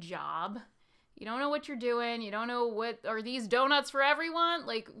a new job. You don't know what you're doing. You don't know what are these donuts for everyone.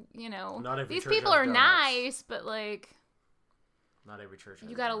 Like Not every these church people has are donuts. nice, but like not every church. Has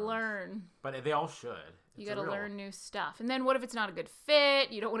you gotta donuts. learn. But they all should. You gotta learn new stuff. And then what if it's not a good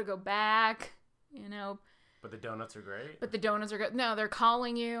fit? You don't want to go back. But the donuts are great. But the donuts are good. No, they're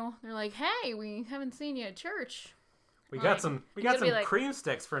calling you. They're like, "Hey, we haven't seen you at church." We got some like, cream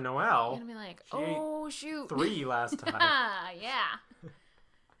sticks for Noel. You're gonna be like, "Oh shoot, 3 last time." Yeah.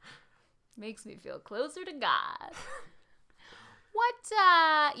 Makes me feel closer to God.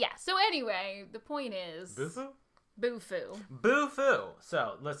 Yeah. So anyway, the point is, Boo-foo.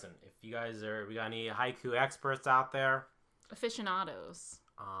 So listen, if you guys we got any haiku experts out there? Aficionados.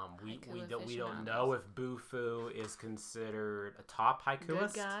 We don't know if Boo-foo is considered a top haikuist.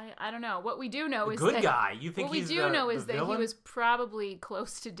 Good guy. I don't know. What we do know is good guy. You think what he's we do know is that villain? he was probably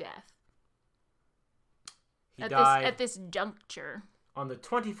close to death. He died at this juncture. On the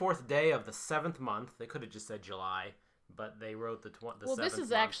 24th day of the 7th month. They could have just said July, but they wrote the 7th Well, this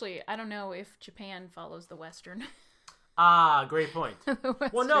is month. actually, I don't know if Japan follows the Western. Great point.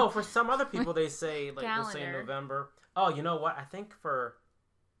 Well, no, for some other people they say they'll say November. Oh, you know what? I think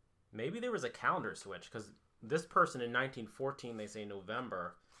maybe there was a calendar switch because this person in 1914 they say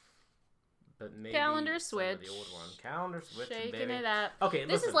November. But maybe calendar switch. The old one. Calendar switch. Shaking baby. it up. Okay,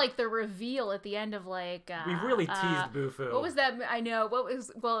 this is like the reveal at the end of like. We've really teased Boo-foo. What was that? I know. What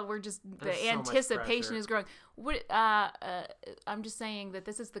was? Well, we're just the anticipation is growing. What? I'm just saying that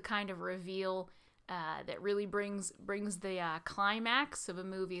this is the kind of reveal that really brings the climax of a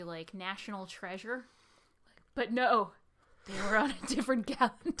movie like National Treasure. But no, they were on a different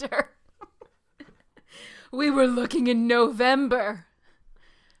calendar. We were looking in November.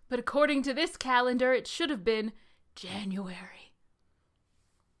 But according to this calendar, it should have been January.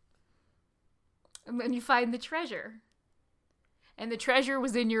 And then you find the treasure. And the treasure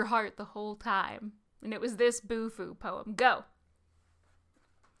was in your heart the whole time. And it was this Boo-foo poem. Go.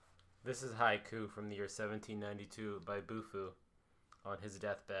 This is haiku from the year 1792 by Boo-foo on his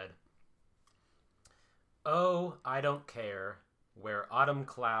deathbed. Oh, I don't care where autumn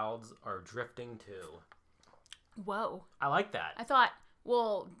clouds are drifting to. Whoa. I like that. I thought...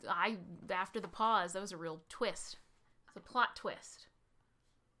 Well, after the pause, that was a real twist. It's a plot twist.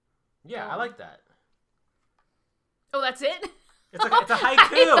 Yeah, I like that. Oh, that's it? It's a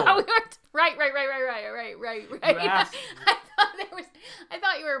haiku. Right. I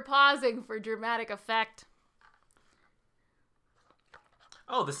thought you were pausing for dramatic effect.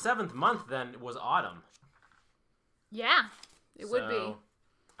 Oh, the 7th month then was autumn. Yeah, it would be.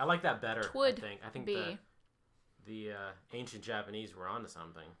 I like that better. I think be. The ancient Japanese were onto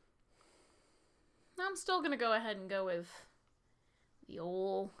something. I'm still gonna go ahead and go with the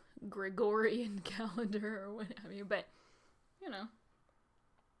old Gregorian calendar or what have you, but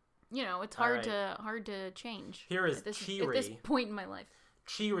it's hard to change. Here is at this Chiri. point in my life.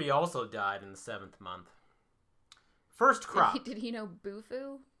 Chiri also died in the 7th month. First crop. Did he know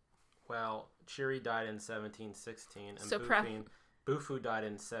Boo-foo? Well, Chiri died in 1716, and So Boo-foo died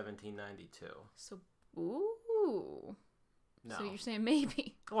in 1792. So, ooh. No. So you're saying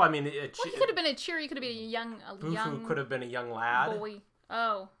maybe? Well, I mean, he could have been a Chiri. Could have been a young Boo-foo could have been a young lad. Boy.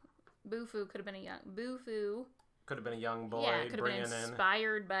 Oh, Boo-foo could have been a young Boo-foo. Could have been a young boy. Yeah, could have been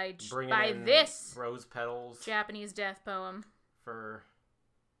inspired by this rose petals Japanese death poem. For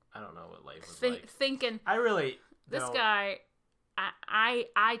I don't know what life was like. Thinking. This guy.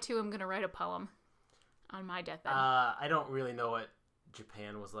 I too am gonna write a poem on my deathbed. I don't really know what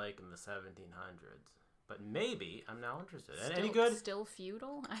Japan was like in the 1700s. But maybe I'm now interested. Any good? Still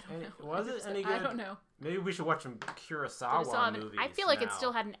feudal? I don't know. Was it any good? I don't know. Maybe we should watch some Kurosawa movies. I feel like it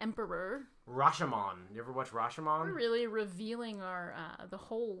still had an emperor. Rashomon. You ever watch Rashomon? We're really revealing our the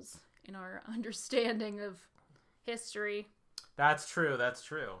holes in our understanding of history. That's true.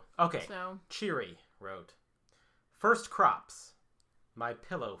 Okay. So Chiri wrote, "First crops, my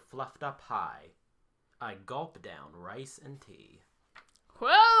pillow fluffed up high. I gulp down rice and tea."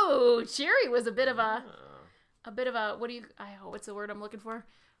 Whoa, Chiri was a bit of a what's the word I'm looking for?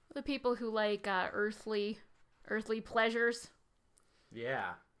 The people who like earthly pleasures.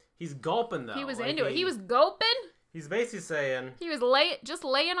 Yeah, he's gulping though. He was into it. He was gulping. He's basically saying... He was just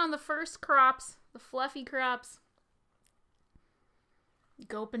laying on the first crops, the fluffy crops.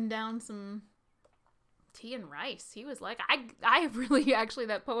 Gulping down some tea and rice. He was like, I really, actually,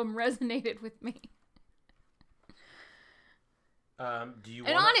 that poem resonated with me. Do you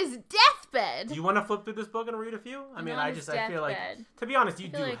and wanna, on his deathbed. Do you want to flip through this book and read a few? I mean, I feel like, to be honest,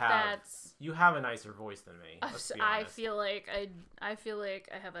 you have a nicer voice than me. I feel like I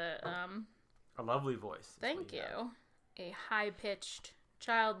have a lovely voice. Thank you. A high-pitched,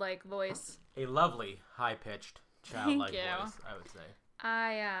 childlike voice. A lovely, high-pitched, childlike voice, I would say.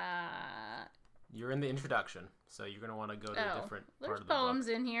 You're in the introduction, so you're going to want to go to a different part of the book. There's poems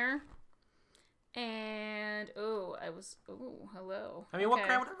in here. And, hello. I mean,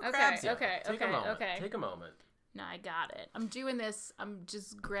 whatever grabs you. Okay. Take a moment. No, I got it. I'm doing this. I'm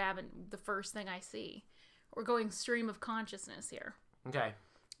just grabbing the first thing I see. We're going stream of consciousness here.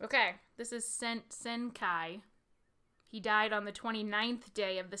 Okay. This is Senkai. He died on the 29th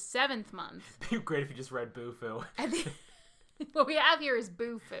day of the 7th month. It'd be great if you just read Bufu. What we have here is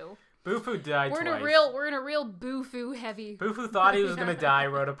Bufu. Bufu died twice. We're in a real Bufu heavy. Bufu thought he was going to die,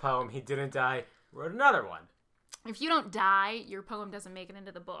 wrote a poem. He didn't die, wrote another one. If you don't die, your poem doesn't make it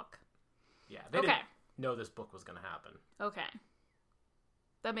into the book. Yeah, they didn't know this book was going to happen. Okay.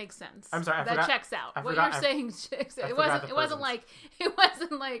 That makes sense. I'm sorry, that checks out. What you're saying checks out. It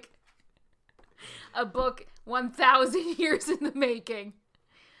wasn't like a book 1,000 years in the making.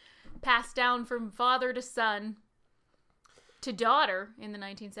 Passed down from father to son to daughter in the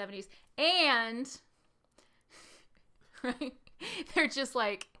 1970s. And right? They're just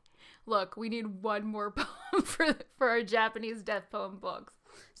like, look, we need one more poem for our Japanese death poem books.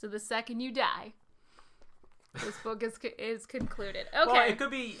 So the second you die, this book is concluded. Okay. Well, it could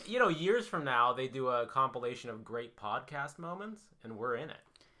be, years from now, they do a compilation of great podcast moments, and we're in it.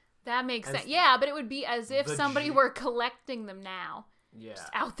 That makes sense. Yeah, but it would be as if somebody were collecting them now. Yeah. Just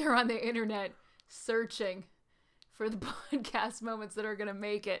out there on the internet searching for the podcast moments that are going to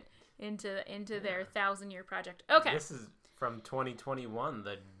make it into their 1,000-year project. Okay. This is from 2021,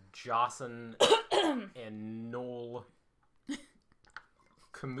 the Jason and Noel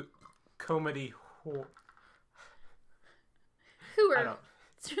comedy horror.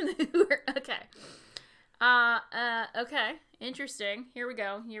 Okay. Okay. Interesting. Here we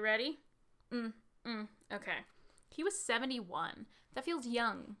go. You ready? Okay. He was 71. That feels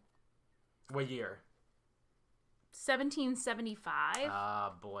young. What year? 1775.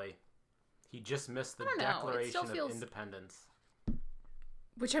 Ah, boy. He just missed the Declaration of Independence.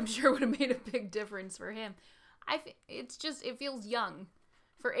 Which I'm sure would have made a big difference for him. It feels young.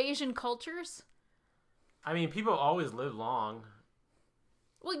 For Asian cultures? I mean, people always live long.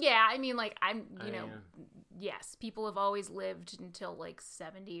 Well, yeah, I mean, like, yes, people have always lived until,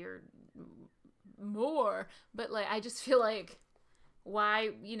 70 or more, but, I just feel like,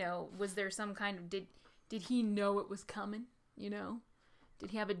 why, was there some kind of, did he know it was coming, Did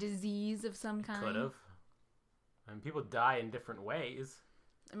he have a disease of some kind? Could have. I mean, people die in different ways.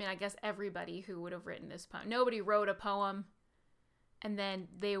 I mean, I guess everybody who would have written this poem, nobody wrote a poem, and then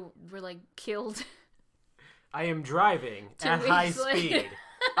they were, killed. I am driving at high speed.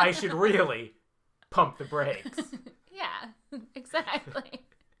 I should really pump the brakes. Yeah, exactly.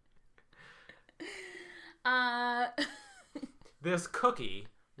 This cookie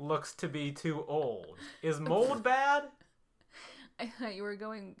looks to be too old. Is mold bad? I thought you were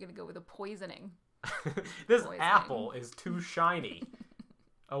going to go with a poisoning. This apple is too shiny.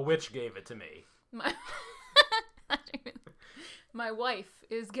 A witch gave it to me. My wife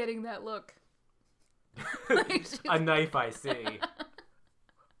is getting that look. A knife, I see.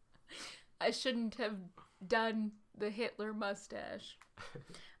 I shouldn't have done the Hitler mustache.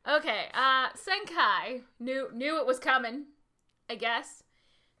 Okay, Senkai knew it was coming, I guess.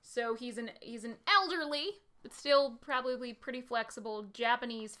 So he's an elderly, but still probably pretty flexible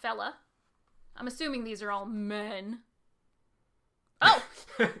Japanese fella. I'm assuming these are all men. Oh!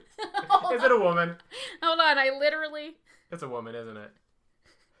 Is it a woman? Hold on, It's a woman, isn't it?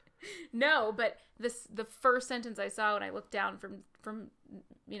 No, but the first sentence I saw when I looked down from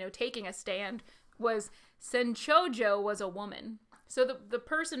taking a stand was Senchojo was a woman. So the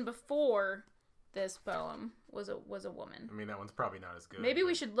person before this poem was a woman. I mean, that one's probably not as good. Maybe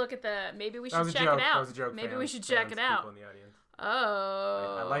we should check it out. That was a joke. Maybe we should check it out. In the audience.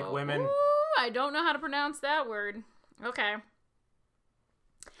 Oh. I like women. Ooh, I don't know how to pronounce that word. Okay.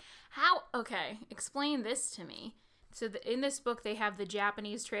 Okay, explain this to me. So in this book, they have the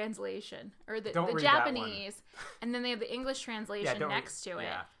Japanese translation, or the Japanese, and then they have the English translation next to it.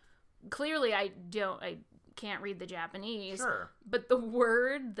 Yeah. Clearly, I can't read the Japanese. Sure. But the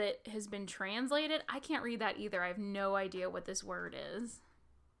word that has been translated, I can't read that either. I have no idea what this word is.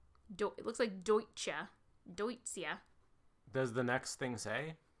 It looks like Deutsche. Deutsche. Does the next thing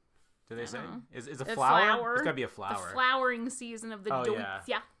say? Do they say? Is a The flower? It's got to be a flower. The flowering season of the Deutsche.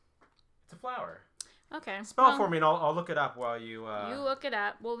 Yeah. It's a flower. Okay. Spell it for me, and I'll look it up while you... You look it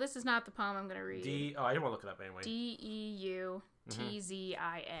up. Well, this is not the poem I'm going to read. I didn't want to look it up anyway.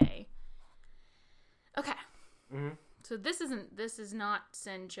 Deutzia. Okay. Mm-hmm. So this is not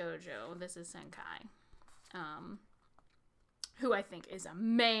Senchojo. This is Senkai. Who I think is a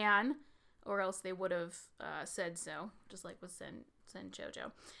man, or else they would have said so, just like with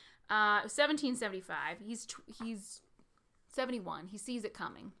Senchojo. 1775. He's 71. He sees it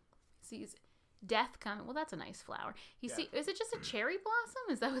coming. Sees death coming. Well, that's a nice flower. Is it just a cherry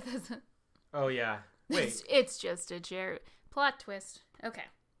blossom? Is that what this is? Oh, yeah. Wait. It's just a cherry. Plot twist. Okay.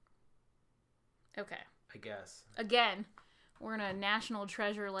 I guess. Again, we're in a national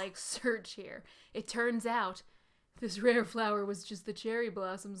treasure-like search here. It turns out this rare flower was just the cherry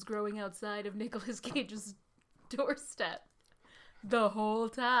blossoms growing outside of Nicolas Cage's doorstep the whole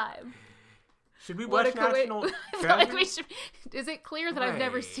time. Should we watch National Treasure? I feel like we should. Is it clear that I've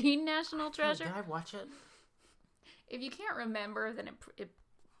never seen National Treasure? Did I watch it? If you can't remember, then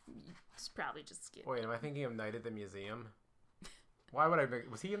it's probably just skip. Wait, am I thinking of Night at the Museum? Why would I?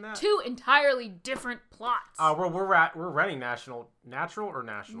 Was he in that? Two entirely different plots. We're renting National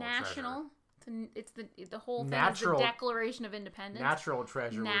Treasure? It's the whole thing is the Declaration of Independence. Natural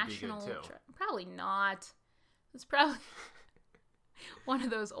Treasure would be good too. Probably not. It's probably one of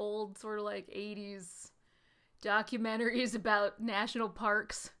those old sort of like 80s documentaries about national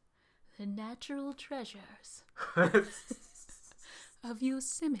parks. The natural treasures of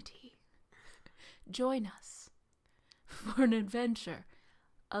Yosemite. Join us for an adventure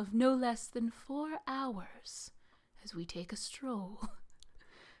of no less than 4 hours as we take a stroll.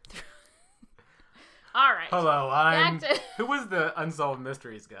 All right. Hello, who was the Unsolved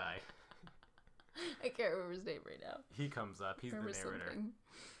Mysteries guy? I can't remember his name right now. He comes up. He's the narrator. Something.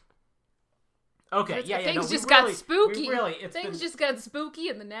 Okay, Things just got spooky. Things just got spooky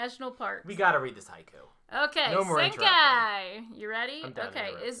in the national park. We gotta read this haiku. Okay, no more Senkai. You ready? I'm done.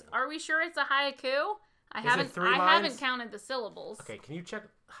 Okay, are we sure it's a haiku? I haven't haven't counted the syllables. Okay, can you check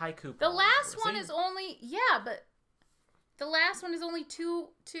haiku? The last one is only but the last one is only two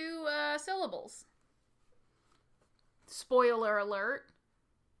syllables. Spoiler alert.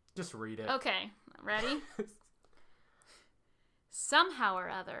 Just read it. Okay, ready? Somehow or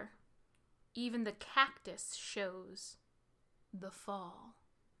other, even the cactus shows the fall.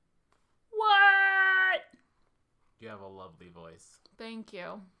 What? You have a lovely voice. Thank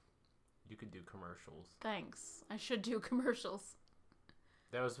you. You could do commercials. Thanks. I should do commercials.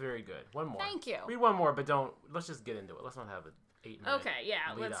 That was very good. One more. Thank you. Read one more, but let's just get into it. Let's not have an 8-minute Okay,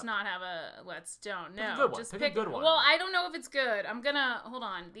 yeah, let's not have Pick a good one. Just pick a good one. Well, I don't know if it's good. I'm gonna, hold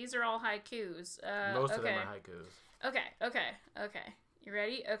on. These are all haikus. Most of them are haikus. Okay. You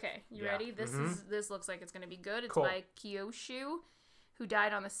ready? Okay, you ready? This looks like it's gonna be good. It's cool. by Kyoshu, who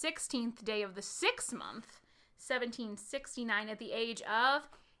died on the 16th day of the 6th month, 1769, at the age of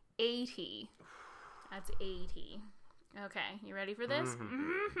 80. That's 80. Okay, you ready for this?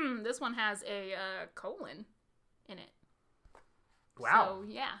 Mm-hmm. This one has a colon in it. Wow. So,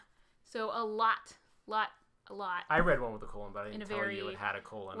 yeah. So, a lot. I read one with a colon, but I didn't tell you it had a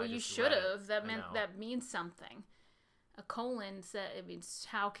colon. Well, you should have. That means something. A colon, it means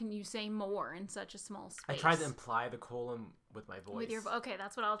how can you say more in such a small space? I tried to imply the colon with my voice. Okay,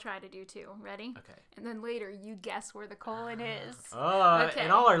 that's what I'll try to do too. Ready? Okay. And then later, you guess where the colon is. Okay.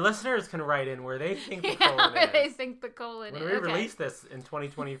 And all our listeners can write in where they think the colon is. Where they think the colon is. When we release this in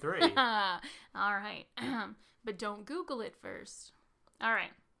 2023. All right. But don't Google it first. All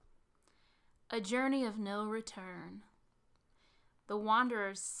right. A journey of no return. The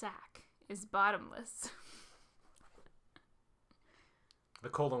wanderer's sack is bottomless. The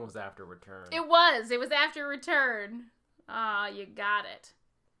colon was after return. It was after return. You got it.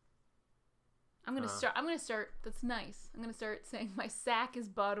 I'm gonna start. That's nice. I'm gonna start saying my sack is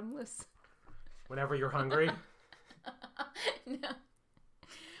bottomless. Whenever you're hungry. No.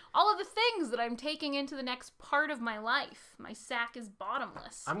 All of the things that I'm taking into the next part of my life. My sack is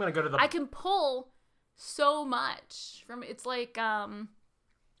bottomless. I'm gonna go to the. I can pull so much from. It's like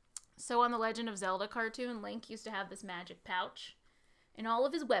So on the Legend of Zelda cartoon, Link used to have this magic pouch. And all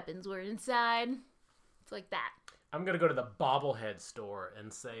of his weapons were inside. It's like that. I'm going to go to the bobblehead store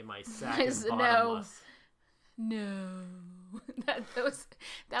and say my sack is bottomless. No.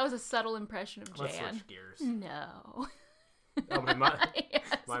 That was a subtle impression of Jan. Let's switch gears. No. Oh,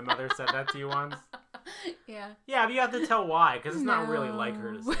 my mother said that to you once? Yeah. Yeah, but you have to tell why, because it's not really like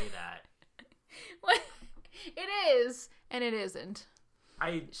her to say that. Well, it is, and it isn't.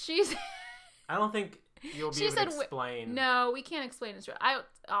 I don't think you'll be able to explain. No, we can't explain it.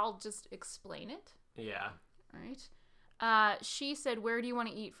 I'll just explain it. Yeah. All right. She said, "Where do you want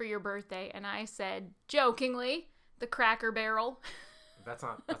to eat for your birthday?" And I said, jokingly, the Cracker Barrel. That's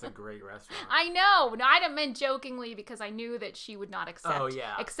a great restaurant. I know. No, I didn't mean jokingly because I knew that she would not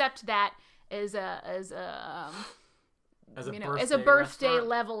accept that as a birthday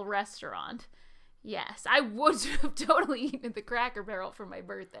level restaurant. Yes, I would have totally eaten at the Cracker Barrel for my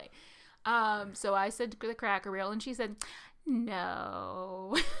birthday. So I said the Cracker Barrel, and she said,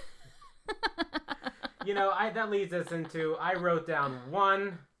 "No." That leads us into, I wrote down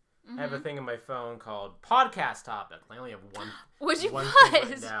one. Mm-hmm. I have a thing in my phone called podcast topic. I only have one. What'd you put?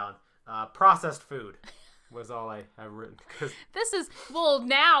 Written down. Processed food was all I have written.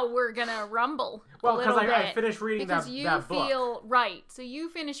 Now we're gonna rumble. Well, because I finished reading that book. Right. So you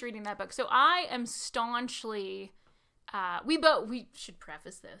finished reading that book. So I am staunchly. We should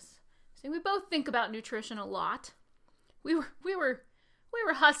preface this. So we both think about nutrition a lot. We were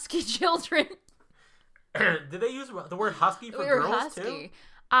husky children. Did they use the word husky for girls husky. Too?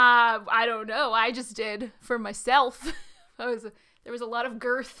 I don't know. I just did for myself. There was a lot of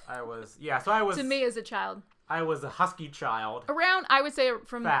girth. To me as a child. I was a husky child. I would say it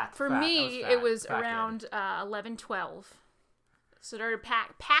was fat around 11, 12. So started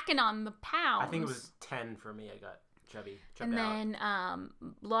packing on the pounds. I think it was 10 for me. I got chubby and then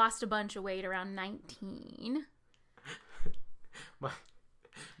lost a bunch of weight around 19.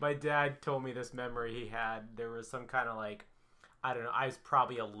 My dad told me this memory he had. There was some kind of I don't know, I was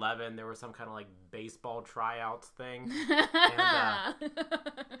probably 11. There was some kind of baseball tryouts thing. And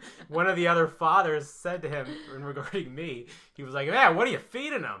one of the other fathers said to him, regarding me, he was like, "Man, what are you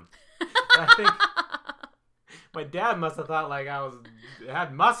feeding them?" I think my dad must have thought I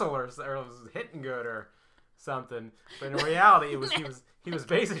had muscle or was hitting good or something. But in reality, he was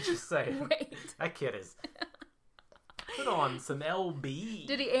basically just saying, "Wait, that kid is put on some LB."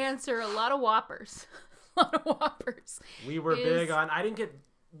 Did he answer a lot of Whoppers? A lot of Whoppers. We were big on. I didn't get.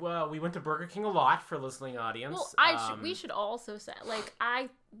 Well, we went to Burger King a lot for listening audience. Well, we should also say, I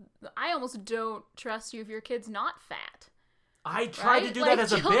almost don't trust you if your kid's not fat. I tried to do that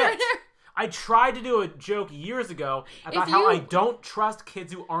as a bit. I tried to do a joke years ago about how I don't trust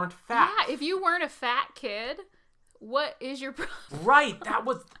kids who aren't fat. Yeah, if you weren't a fat kid, what is your problem? Right,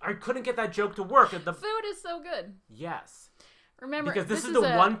 I couldn't get that joke to work. The food is so good. Yes. Remember, because this is the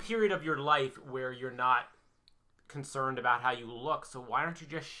one period of your life where you're not concerned about how you look, so why aren't you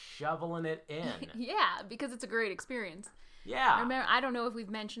just shoveling it in? Yeah, because it's a great experience. Yeah. Remember, I don't know if we've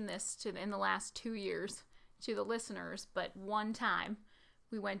mentioned this in the last 2 years to the listeners, but one time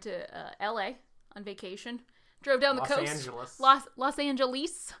we went to LA on vacation, drove down the coast, Los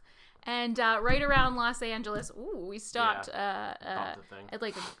Angeles, and right around Los Angeles, we stopped at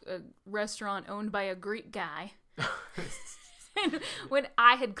a restaurant owned by a Greek guy. And when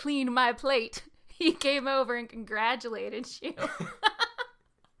I had cleaned my plate, he came over and congratulated you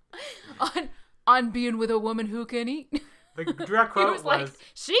on being with a woman who can eat. The direct quote was like,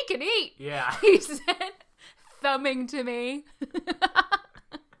 "She can eat." Yeah. He said, thumbing to me.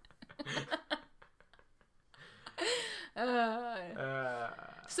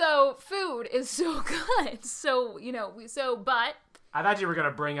 So food is so good. So, but I thought you were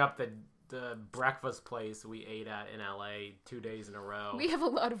gonna bring up the breakfast place we ate at in LA 2 days in a row. We have a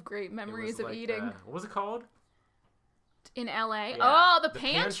lot of great memories of eating. What was it called? In LA? Yeah. Oh, the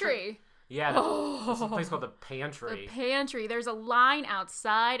pantry. Yeah, there's a place called the Pantry. The Pantry. There's a line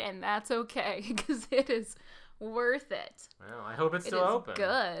outside, and that's okay, because it is worth it. Well, I hope it's still open.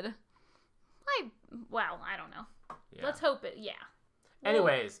 Good. I don't know. Yeah. Let's hope it, yeah.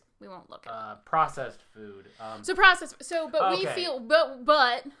 Anyways. We won't look at it. Processed food.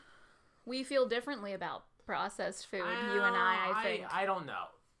 We feel differently about processed food, you and I think. I don't know.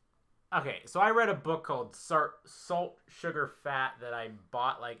 Okay, so I read a book called Salt, Sugar, Fat that I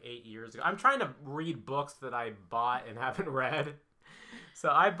bought 8 years ago. I'm trying to read books that I bought and haven't read. So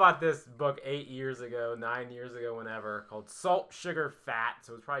I bought this book 8 years ago, 9 years ago, whenever, called Salt, Sugar, Fat.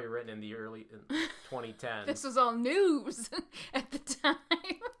 So it was probably written in the early 2010s. This was all news at the time.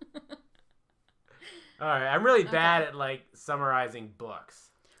 All right, I'm really bad at summarizing books.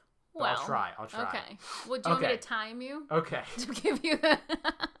 Well, I'll try. Okay. Well, do you want me to time you? Okay. To give you the...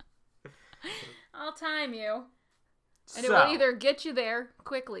 I'll time you. And it will either get you there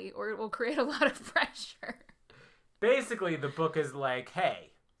quickly or it will create a lot of pressure. Basically, the book is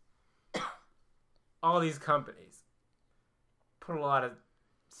hey, all these companies put a lot of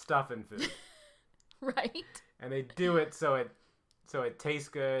stuff in food. Right. And they do it so it tastes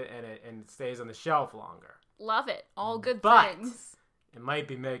good and it stays on the shelf longer. Love it. All good But things. it might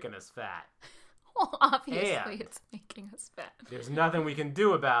be making us fat. Well, obviously, And it's making us fat. there's nothing we can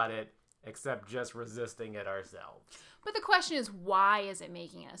do about it except just resisting it ourselves. But the question is, why is it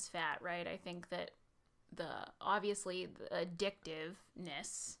making us fat, right? I think that obviously the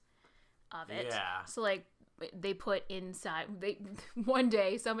addictiveness of it. Yeah. So like they put inside. One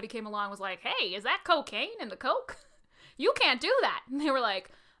day somebody came along and was like, "Hey, is that cocaine in the Coke? You can't do that." And they were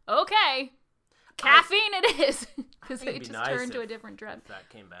like, "Okay, caffeine it is," because they just turned to a different drug. If that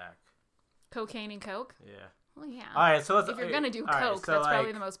came back. Cocaine and Coke? Yeah. Well, yeah. All right, so let's. If you're gonna do Coke, right, so that's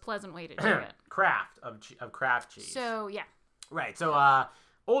probably the most pleasant way to do it. Kraft of Kraft cheese. So yeah. Right. So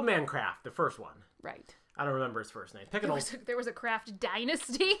Old Man Kraft, the first one. Right. I don't remember his first name. There was a Kraft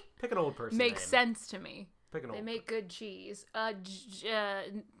dynasty. Pick an old person. Makes sense to me. Pick an old. They make good cheese.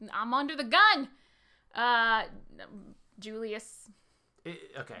 I'm under the gun. Julius.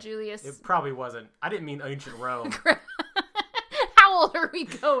 Okay. Julius. It probably wasn't. I didn't mean ancient Rome. How old are we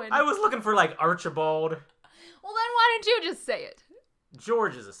going? I was looking for like Archibald. Well, then why didn't you just say it?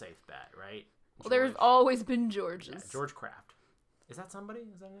 George is a safe bet, right? Well, there's always been Georges. Yeah, George Kraft. Is that somebody?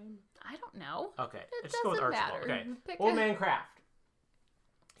 Is that a name? I don't know. Okay. It Let's just go with doesn't Archibald. matter. Okay. Old Man Kraft.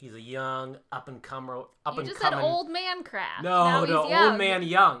 He's a young, up-and-comer. You just said Old Man Kraft. No, young. Old Man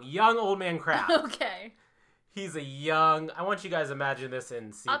Young. Young Old Man Kraft. Okay. He's a young... I want you guys to imagine this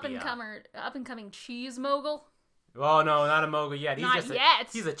in sepia. Up-and-coming cheese mogul. Oh, no, not a mogul yet.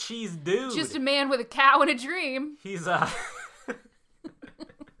 He's a cheese dude. Just a man with a cow and a dream. He's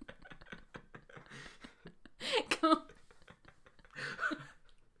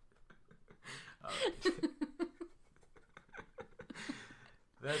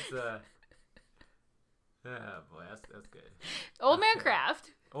That's oh boy, that's good. Old Man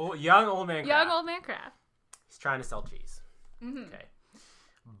Kraft. Young Old Man Kraft. Young Old Man Kraft. He's trying to sell cheese. Mm-hmm. Okay.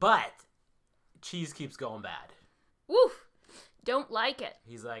 But cheese keeps going bad. Woof. Don't like it.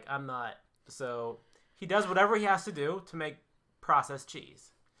 He's like, I'm not. So he does whatever he has to do to make processed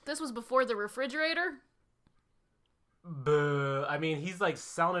cheese. This was before the refrigerator? Boo. I mean, he's like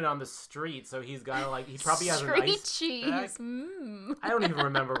selling it on the street, so he's got to like, he probably has an ice cheese. I don't even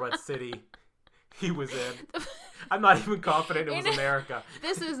remember what city he was in. I'm not even confident it was America.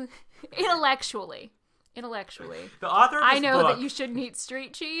 This is intellectually. The author of this I know book, that you shouldn't eat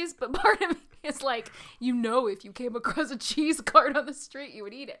street cheese, but part of me is like, if you came across a cheese cart on the street, you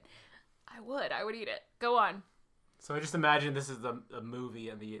would eat it. I would eat it. Go on. So I just imagine this is a movie,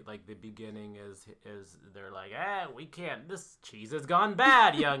 and the beginning is they're like, we can't. This cheese has gone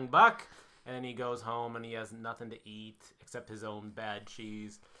bad, young buck. And then he goes home and he has nothing to eat except his own bad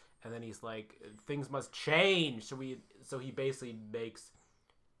cheese. And then he's like, things must change. So he basically makes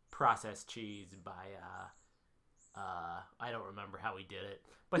processed cheese by I don't remember how he did it,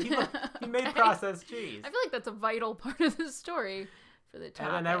 but he made processed cheese. I feel like that's a vital part of the story for the topic.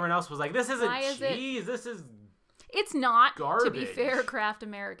 And then everyone else was like, "This isn't cheese. This is." It's not. Garbage. To be fair, Kraft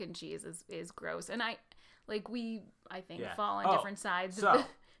American cheese is gross, and I think fall on different sides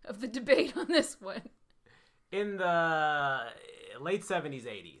of the debate on this one. In the late 70s,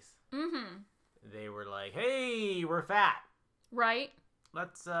 80s, they were like, "Hey, we're fat, right?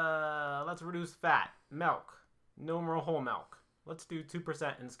 Let's reduce fat, milk, no more whole milk. Let's do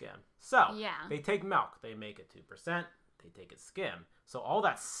 2% in skim." So they take milk, they make it 2%, they take it skim. So all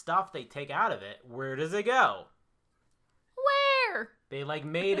that stuff they take out of it, where does it go? Where? They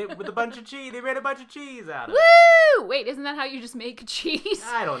made it with a bunch of cheese. They made a bunch of cheese out of it. Woo! Wait, isn't that how you just make cheese?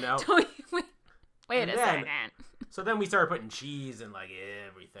 I don't know. Wait a second. So then we started putting cheese in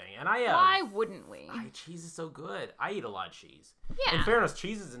everything, and why wouldn't we? Cheese is so good. I eat a lot of cheese. Yeah. In fairness,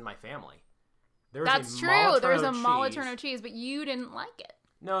 cheese is in my family. That's true. There's a Molotano cheese, but you didn't like it.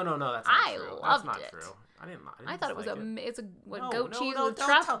 No, that's not true. Loved that's not it. true. I thought it was goat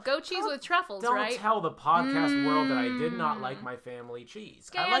cheese with truffles, don't right? Don't tell the podcast world that I did not like my family cheese.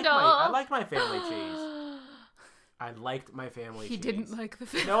 Scandal. I liked my family cheese. I liked my family cheese. He didn't like the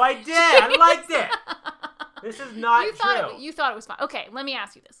family. No, I did. I liked it. This is not true. You thought it was fine. Okay, let me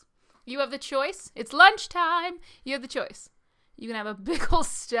ask you this. You have the choice. It's lunchtime. You have the choice. You can have a big old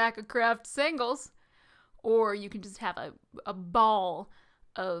stack of Kraft singles, or you can just have a ball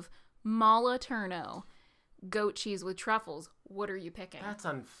of Molotano goat cheese with truffles. What are you picking? That's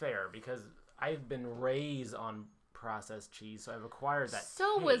unfair because I've been raised on processed cheese, so I've acquired that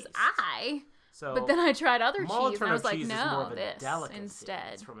So taste. was I. So but then I tried other cheese, and I was like, cheese is more no, of a this delicacy.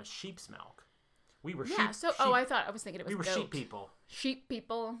 instead. It's from a sheep's milk. We were I was thinking it was we were goat. sheep people. Sheep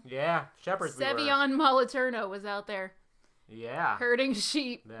people. Yeah, shepherds. Sevion Molotano was out there. Yeah. Herding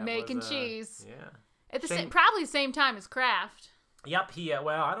sheep, making cheese. Yeah. At the probably the same time as Kraft. Yep.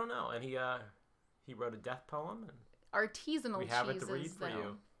 Well, I don't know, and he wrote a death poem. And artisanal we have cheeses, it to read for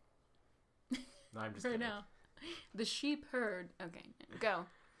you. No, I'm just kidding. Now. The sheep herd. Okay, go.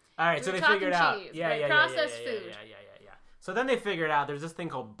 All right, so they figured out. Cheese, yeah, right? yeah, Processed yeah, food. Yeah. So then they figured out there's this thing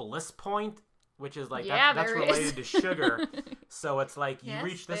called bliss point, which is like that's there related to sugar. So it's like you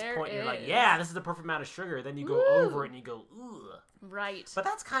reach this point and you're like, yeah, this is the perfect amount of sugar. Then you go over it and you go, ugh. Right. But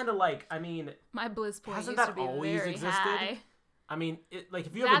that's kind of like, I mean, my bliss point hasn't used that to be always very existed? high. I mean, like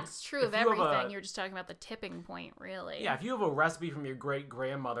if you that's true of everything. You're just talking about the tipping point, really. Yeah, if you have a recipe from your great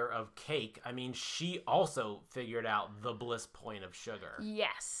grandmother of cake, I mean, she also figured out the bliss point of sugar.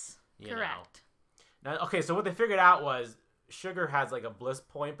 Yes, correct. Now, okay, so what they figured out was sugar has like a bliss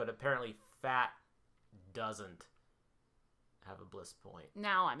point, but apparently fat doesn't have a bliss point.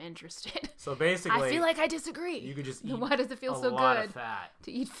 Now I'm interested. So basically, I feel like I disagree. You could just eat why does it feel so lot good of fat.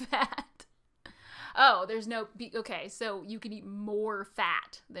 to eat fat? Oh, there's no... Okay, so you can eat more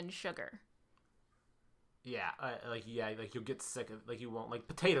fat than sugar. Yeah, like you'll get sick of... Like you won't... Like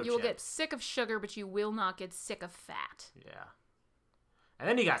potato chips. You'll get sick of sugar, but you will not get sick of fat. Yeah. And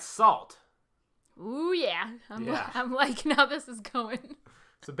then you got salt. Ooh, yeah. I'm liking how this is going.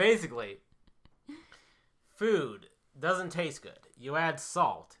 So basically, food doesn't taste good. You add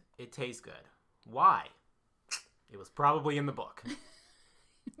salt, it tastes good. Why? It was probably in the book.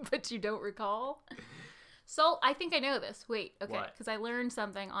 But you don't recall? Salt, I think I know this. Wait, okay. What? Because I learned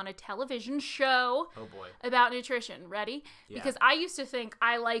something on a television show about nutrition. Ready? Yeah. Because I used to think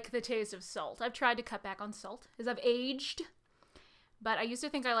I like the taste of salt. I've tried to cut back on salt as I've aged. But I used to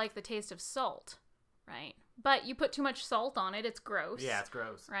think I like the taste of salt, right? But you put too much salt on it, it's gross. Yeah, it's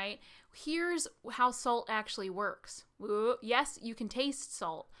gross. Right? Here's how salt actually works. Yes, you can taste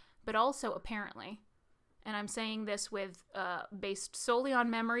salt, but also apparently... And I'm saying this with based solely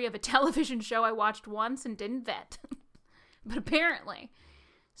on memory of a television show I watched once and didn't vet. But apparently,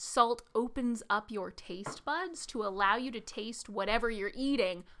 salt opens up your taste buds to allow you to taste whatever you're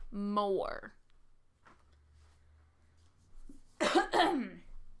eating more.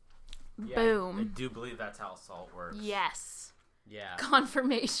 Yeah, Boom. I do believe that's how salt works. Yes. Yeah.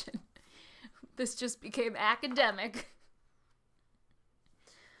 Confirmation. This just became academic.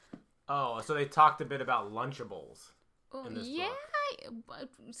 Oh, so they talked a bit about Lunchables in this book.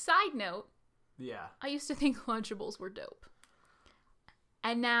 Side note. Yeah. I used to think Lunchables were dope.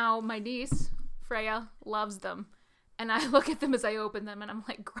 And now my niece, Freya, loves them. And I look at them as I open them and I'm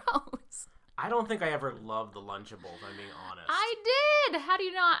like, gross. I don't think I ever loved the Lunchables, I'm being honest. I did! How do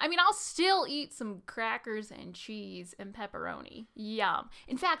you not? I mean, I'll still eat some crackers and cheese and pepperoni. Yum.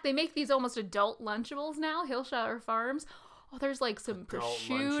 In fact, they make these almost adult Lunchables now, Hillshire Farms. Oh, there's like some adult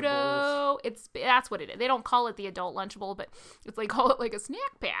prosciutto. That's what it is. They don't call it the adult Lunchable, but it's like call it like a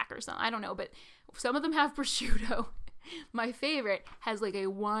snack pack or something. I don't know, but some of them have prosciutto. My favorite has like a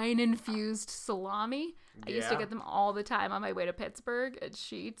wine-infused salami. I used to get them all the time on my way to Pittsburgh at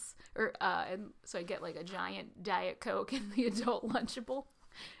Sheetz, and so I get like a giant Diet Coke in the adult Lunchable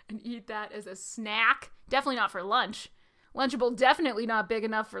and eat that as a snack. Definitely not for lunch. Lunchable definitely not big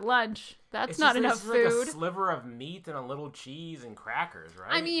enough for lunch. That's not enough food. It's like a sliver of meat and a little cheese and crackers, right?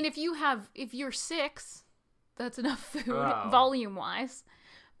 I mean, if you're 6, that's enough food volume wise.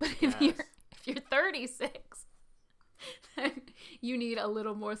 But if you're 36, then you need a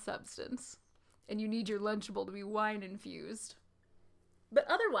little more substance, and you need your Lunchable to be wine infused. But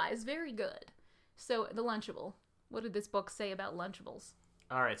otherwise, very good. So the Lunchable. What did this book say about Lunchables?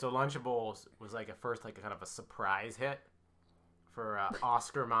 All right, so Lunchables was like at first like a kind of a surprise hit for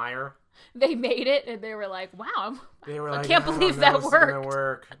Oscar Mayer. They made it, and they were like, "Wow, I can't I believe don't know that if this is gonna worked."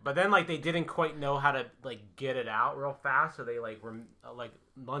 work. But then like they didn't quite know how to like get it out real fast, so they like were like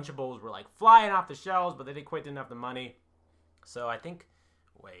Lunchables were like flying off the shelves, but they didn't have the money. So I think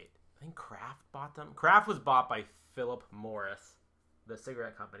Kraft bought them. Kraft was bought by Philip Morris, the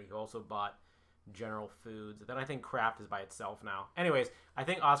cigarette company, who also bought General Foods. Then I think Kraft is by itself now. Anyways, I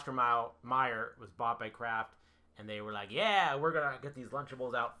think Oscar Mayer was bought by Kraft, and they were like, yeah, we're going to get these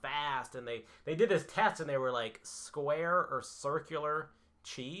Lunchables out fast. And they did this test, and they were like square or circular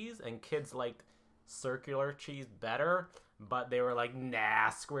cheese, and kids liked circular cheese better, but they were like, nah,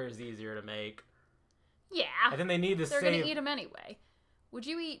 square's easier to make. Yeah. And then they need to They're going to eat them anyway. Would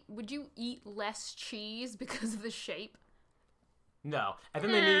you eat less cheese because of the shape? No. And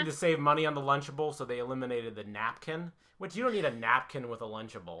then they needed to save money on the Lunchable, so they eliminated the napkin, which you don't need a napkin with a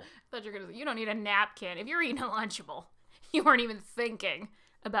Lunchable. I thought you were going to say, you don't need a napkin. If you're eating a Lunchable, you weren't even thinking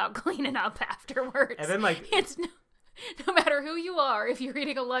about cleaning up afterwards. And then, like... It's no matter who you are, if you're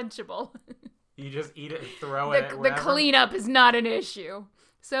eating a Lunchable... You just eat it and throw it The cleanup is not an issue.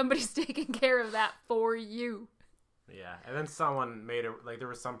 Somebody's taking care of that for you. Yeah, and then someone made it, like, there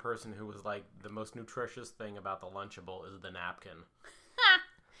was some person who was like, the most nutritious thing about the Lunchable is the napkin.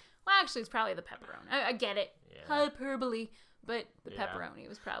 Well, actually, it's probably the pepperoni. I get it. Yeah. Hyperbole. But the pepperoni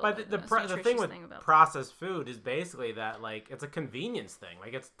was probably the thing with thing about processed food is basically that, like, it's a convenience thing.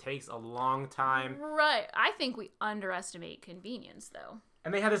 Like, it takes a long time. Right. I think we underestimate convenience, though.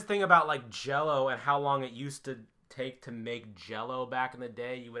 And they had this thing about, like, Jell-O and how long it used to take to make Jell-O back in the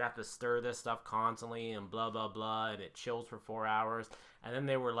day. You would have to stir this stuff constantly and blah, blah, blah, and it chills for 4 hours. And then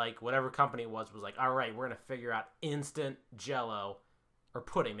they were like, whatever company it was like, all right, we're going to figure out instant Jell-O. Or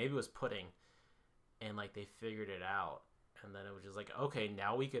pudding. Maybe it was pudding. And, like, they figured it out. And then it was just like, okay,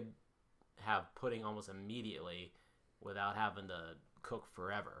 now we could have pudding almost immediately without having to cook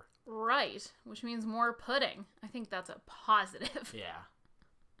forever. Right. Which means more pudding. I think that's a positive. Yeah.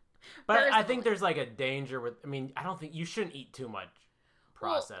 But personally, I think there's, like, a danger with... I mean, I don't think... You shouldn't eat too much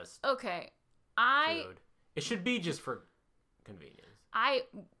processed food. It should be just for convenience. I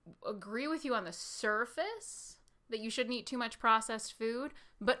agree with you on the surface that you shouldn't eat too much processed food,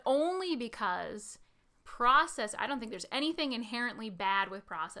 but only because I don't think there's anything inherently bad with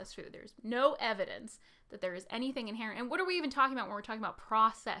processed food. There's no evidence that there is anything inherent. And what are we even talking about when we're talking about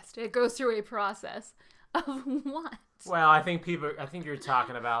processed? It goes through a process of what? Well, I think you're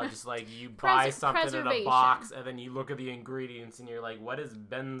talking about just like you buy something in a box and then you look at the ingredients and you're like, what is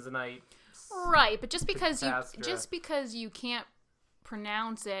benzonite? Right, but just because you can't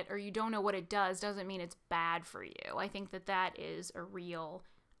pronounce it or you don't know what it doesn't mean it's bad for you. I think that is a real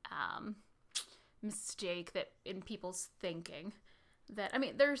mistake that in people's thinking. That, I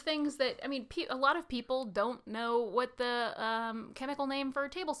mean, there's things that, I mean, a lot of people don't know what the chemical name for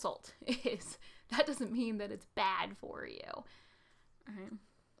table salt is. That doesn't mean that it's bad for you. Right.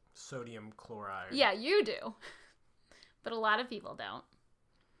 Sodium chloride. Yeah, you do. But a lot of people don't.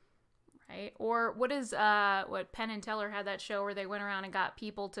 Right? Or what Penn and Teller had that show where they went around and got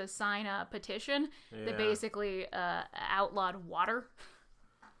people to sign a petition that basically outlawed water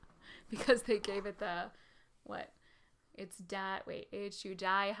because they gave it the H2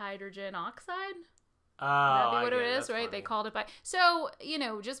 dihydrogen oxide. That'd be what it is, right? Funny. They called it by. So,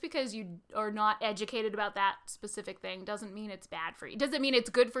 just because you are not educated about that specific thing doesn't mean it's bad for you. Doesn't mean it's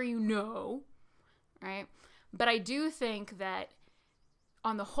good for you, no. Right? But I do think that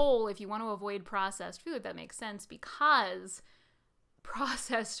on the whole, if you want to avoid processed food, that makes sense because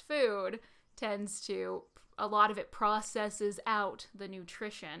processed food a lot of it processes out the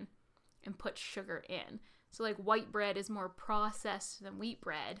nutrition and puts sugar in. So like white bread is more processed than wheat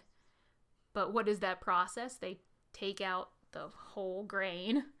bread. But what is that process? They take out the whole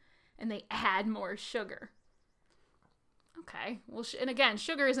grain and they add more sugar. Okay. Well, and again,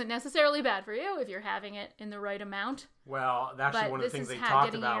 sugar isn't necessarily bad for you if you're having it in the right amount. Well, actually, one of the things they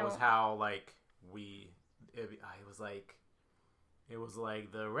talked about was how, like, it was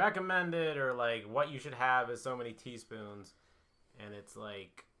like the recommended or, like, what you should have is so many teaspoons. And it's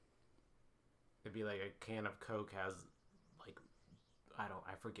like, it'd be like a can of Coke has, like,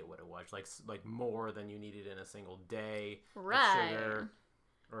 I forget what it was. Like more than you needed in a single day. Right. Sugar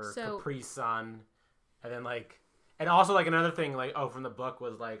or Capri Sun. And then, like... And also, like, another thing, like, from the book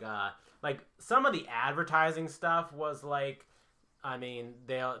was, like some of the advertising stuff was, like, I mean,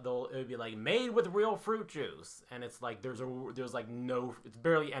 it would be, like, made with real fruit juice. And it's, like, there's like, no, it's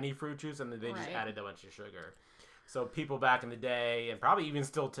barely any fruit juice, and then they just added a bunch of sugar. So people back in the day, and probably even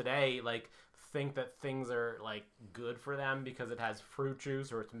still today, like, think that things are, like, good for them because it has fruit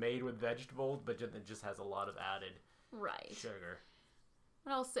juice or it's made with vegetables, but it just has a lot of added sugar.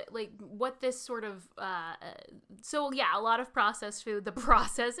 What else? Like, what this sort of... So, yeah, a lot of processed food, the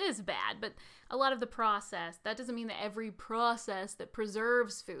process is bad, but a lot of the process, that doesn't mean that every process that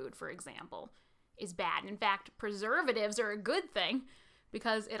preserves food, for example, is bad. In fact, preservatives are a good thing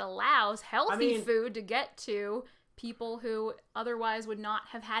because it allows healthy food to get to people who otherwise would not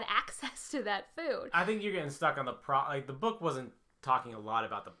have had access to that food. I think you're getting stuck on the book wasn't talking a lot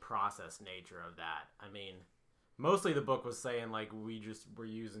about the process nature of that. I mean... Mostly the book was saying, like, we're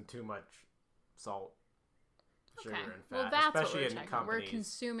using too much salt, sugar, and fat. Well, that's especially what we're in talking companies. We're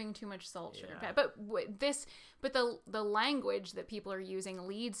consuming too much salt, sugar, and fat. But the language that people are using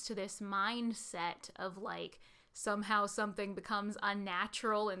leads to this mindset of, like, somehow something becomes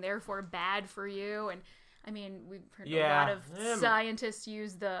unnatural and therefore bad for you. And, I mean, we've heard a lot of scientists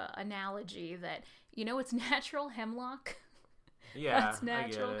use the analogy that, it's natural hemlock. Yeah, that's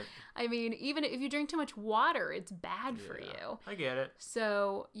natural. I get it. I mean, even if you drink too much water, it's bad for you. I get it.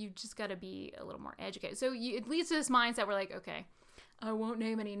 So you just got to be a little more educated. So it leads to this mindset where, like, okay, I won't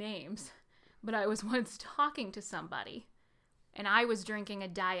name any names, but I was once talking to somebody and I was drinking a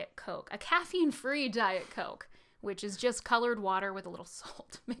Diet Coke, a caffeine-free Diet Coke, which is just colored water with a little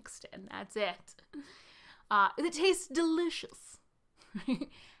salt mixed in. That's it. It tastes delicious.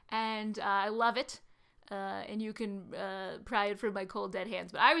 And I love it. And you can pry it from my cold, dead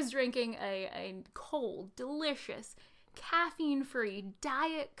hands. But I was drinking a cold, delicious, caffeine-free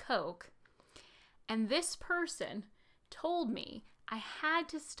Diet Coke. And this person told me I had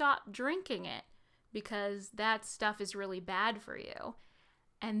to stop drinking it because that stuff is really bad for you.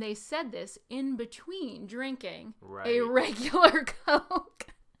 And they said this in between drinking a regular Coke.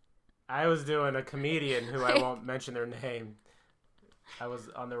 I was doing a comedian who I won't mention their name. I was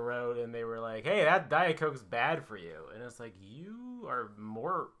on the road and they were like, hey, that Diet Coke's bad for you. And it's like,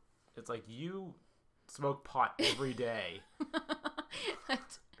 it's like you smoke pot every day.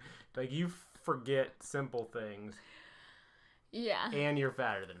 Like you forget simple things. Yeah. And you're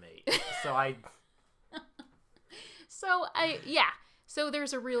fatter than me. So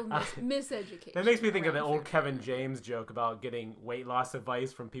there's a real miseducation. That makes me think of the old Kevin James joke about getting weight loss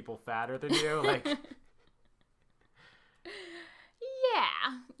advice from people fatter than you. Like,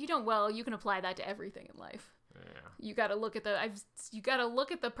 yeah, you can apply that to everything in life. Yeah. You got to look at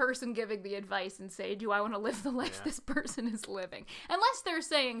the person giving the advice and say, do I want to live the life this person is living? Unless they're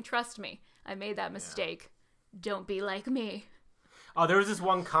saying, trust me, I made that mistake. Don't be like me. Oh, there was this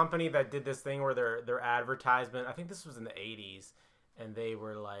one company that did this thing where their advertisement, I think this was in the 80s, and they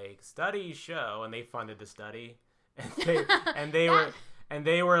were like, studies show, and they funded the study. And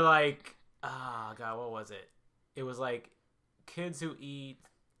they were like, oh god, what was it? It was like kids who eat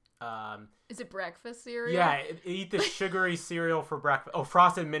is it breakfast cereal? Yeah, eat the sugary cereal for breakfast. Oh,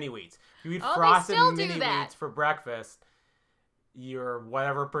 frosted mini wheats. If you eat frosted mini wheats for breakfast, you're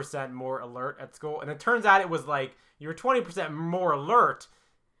whatever % more alert at school. And it turns out it was like you're 20% more alert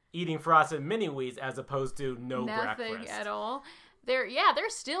eating frosted mini wheats as opposed to nothing breakfast at all. They're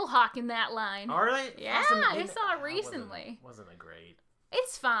still hawking that line. Are they? Yeah, I saw it recently. Wasn't a great.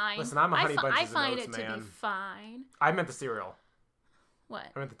 It's fine. Listen, I'm a Honey Bunches I find of Oats, it man. to be fine. I meant the cereal. What?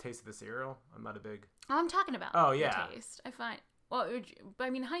 I meant the taste of the cereal. I'm not a big. I'm talking about the taste. I find. Well, I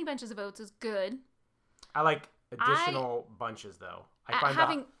mean, Honey Bunches of Oats is good. I like additional bunches though. I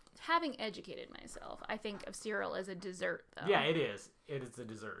find having educated myself, I think of cereal as a dessert though. Yeah, it is. It is a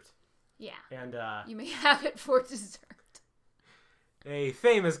dessert. Yeah. And you may have it for dessert. A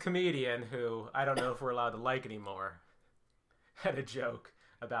famous comedian who I don't know if we're allowed to like anymore had a joke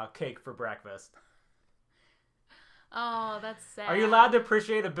about cake for breakfast. Oh, that's sad. Are you allowed to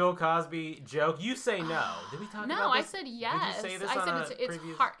appreciate a Bill Cosby joke? You say no. Did we talk about this? No, I said yes. Did you say this I on said a it's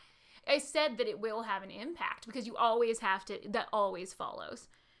previous... hard. I said that it will have an impact because you always have to. That always follows.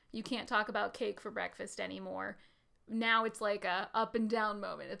 You can't talk about cake for breakfast anymore. Now it's like a up and down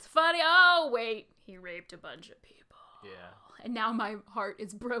moment. It's funny. Oh wait, he raped a bunch of people. Yeah. And now my heart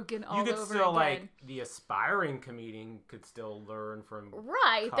is broken all over again. You could still like the aspiring comedian could still learn from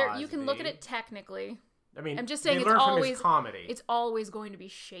there. You can look at it technically. I mean, I'm just saying it's always comedy. It's always going to be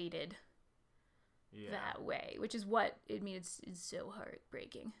shaded that way, which is what I mean. It's so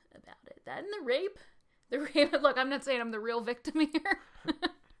heartbreaking about it. That and the rape. Look, I'm not saying I'm the real victim here.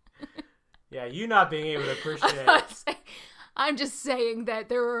 Yeah, you not being able to appreciate. I'm just saying that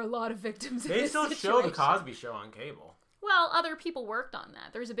there are a lot of victims. They still show the Cosby Show on cable. Well, other people worked on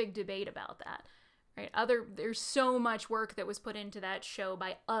that. There's a big debate about that, right? There's so much work that was put into that show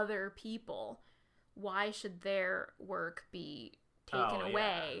by other people. Why should their work be taken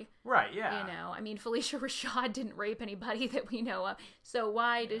away? Right, yeah. You know, I mean, Felicia Rashad didn't rape anybody that we know of. So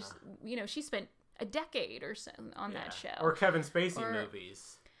why does, she spent a decade or so on that show. Or Kevin Spacey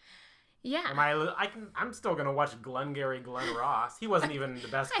movies. Yeah. I'm still going to watch Glengarry Glen Ross. He wasn't even the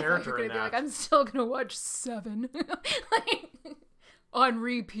best character in that. Be like, I'm still going to watch Seven. On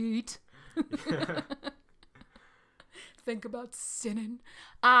repeat. Think about sinning.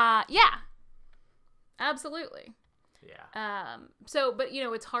 Yeah. Absolutely. Yeah. But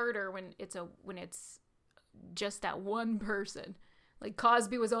it's harder when it's just that one person. Like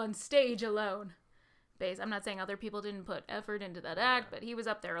Cosby was on stage alone. I'm not saying other people didn't put effort into that act, but he was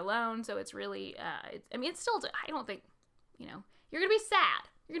up there alone. So it's really, it's still, I don't think, you're going to be sad.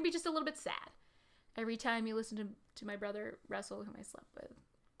 You're going to be just a little bit sad every time you listen to my brother Russell, whom I slept with,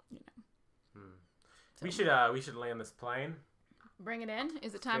 So. We should land this plane. Bring it in.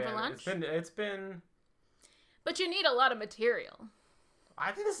 Is it time for lunch? It's been. But you need a lot of material.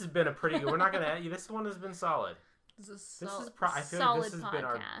 I think this has been a pretty good. We're not going to. This one has been solid. I feel solid like this has podcast. Been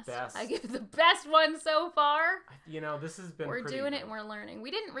our best. I give it the best one so far. This has been. We're doing it and we're learning. We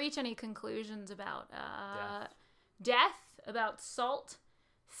didn't reach any conclusions about death, about salt,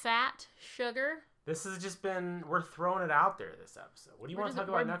 fat, sugar. This has just been, we're throwing it out there this episode. What do you want to talk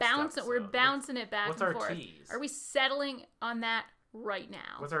about next episode? We're bouncing it back and forth. What's our tease? Are we settling on that right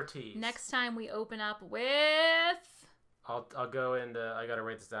now? What's our tease? Next time we open up with... I'll go into, I gotta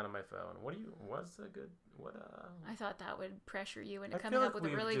write this down on my phone. I thought that would pressure you into coming up with a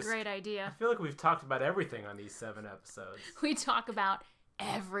really great idea. I feel like we've talked about everything on these 7 episodes. We talk about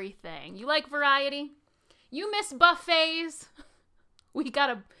everything. You like variety? You miss buffets? We got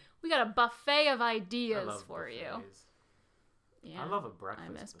a buffet of ideas for buffets. you. Yeah, I love a breakfast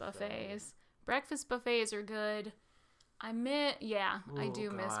I miss buffet. buffets. Breakfast buffets are good. I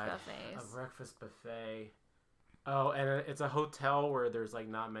do miss buffets. A breakfast buffet. Oh, and it's a hotel where there's like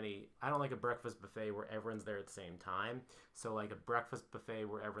not many. I don't like a breakfast buffet where everyone's there at the same time. So like a breakfast buffet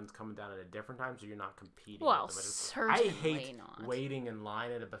where everyone's coming down at a different time, so you're not competing. Well, with them. certainly I hate not. waiting in line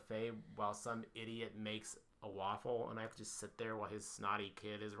at a buffet while some idiot makes a waffle, and I have to just sit there while his snotty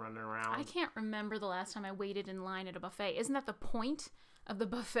kid is running around. I can't remember the last time I waited in line at a buffet. Isn't that the point of the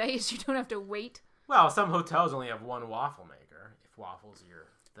buffet? Is you don't have to wait? Well, some hotels only have one waffle maker. If waffles are your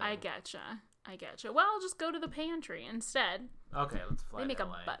thing. I getcha. Well, I'll just go to the pantry instead. Okay, let's fly.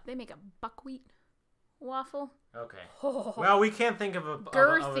 They make a buckwheat waffle. Okay. Well, we can't think of a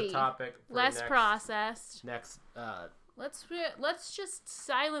topic. For less processed. Next. Let's just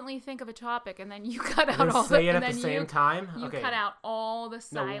silently think of a topic, and then you cut out all the. Say it at the same time. You cut out all the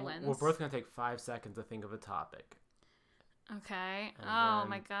silence. No, we're both gonna take 5 seconds to think of a topic. Okay. Oh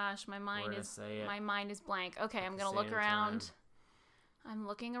my gosh, my mind is blank. Okay, I'm gonna look around. I'm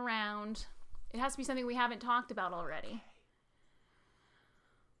looking around. It has to be something we haven't talked about already.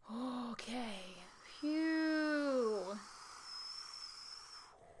 Okay. Phew.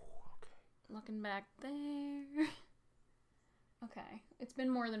 Okay. Looking back there. Okay. It's been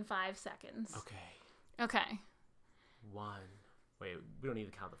more than 5 seconds. Okay. 1. Wait, we don't need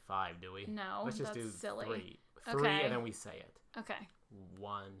to count to 5, do we? No, let's just that's do silly. 3. Okay. And then we say it. Okay.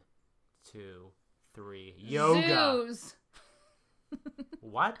 1, 2, 3. Yoga. Zoos.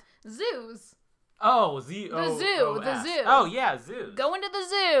 What? Zoos. Oh, The zoo. Oh, yeah, zoos. Going to the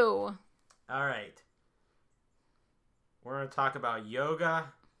zoo. All right. We're going to talk about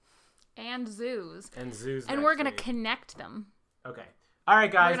yoga. And zoos. And we're going to connect them. Okay. All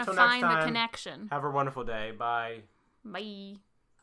right, guys. We're going to find the connection. Have a wonderful day. Bye. Bye.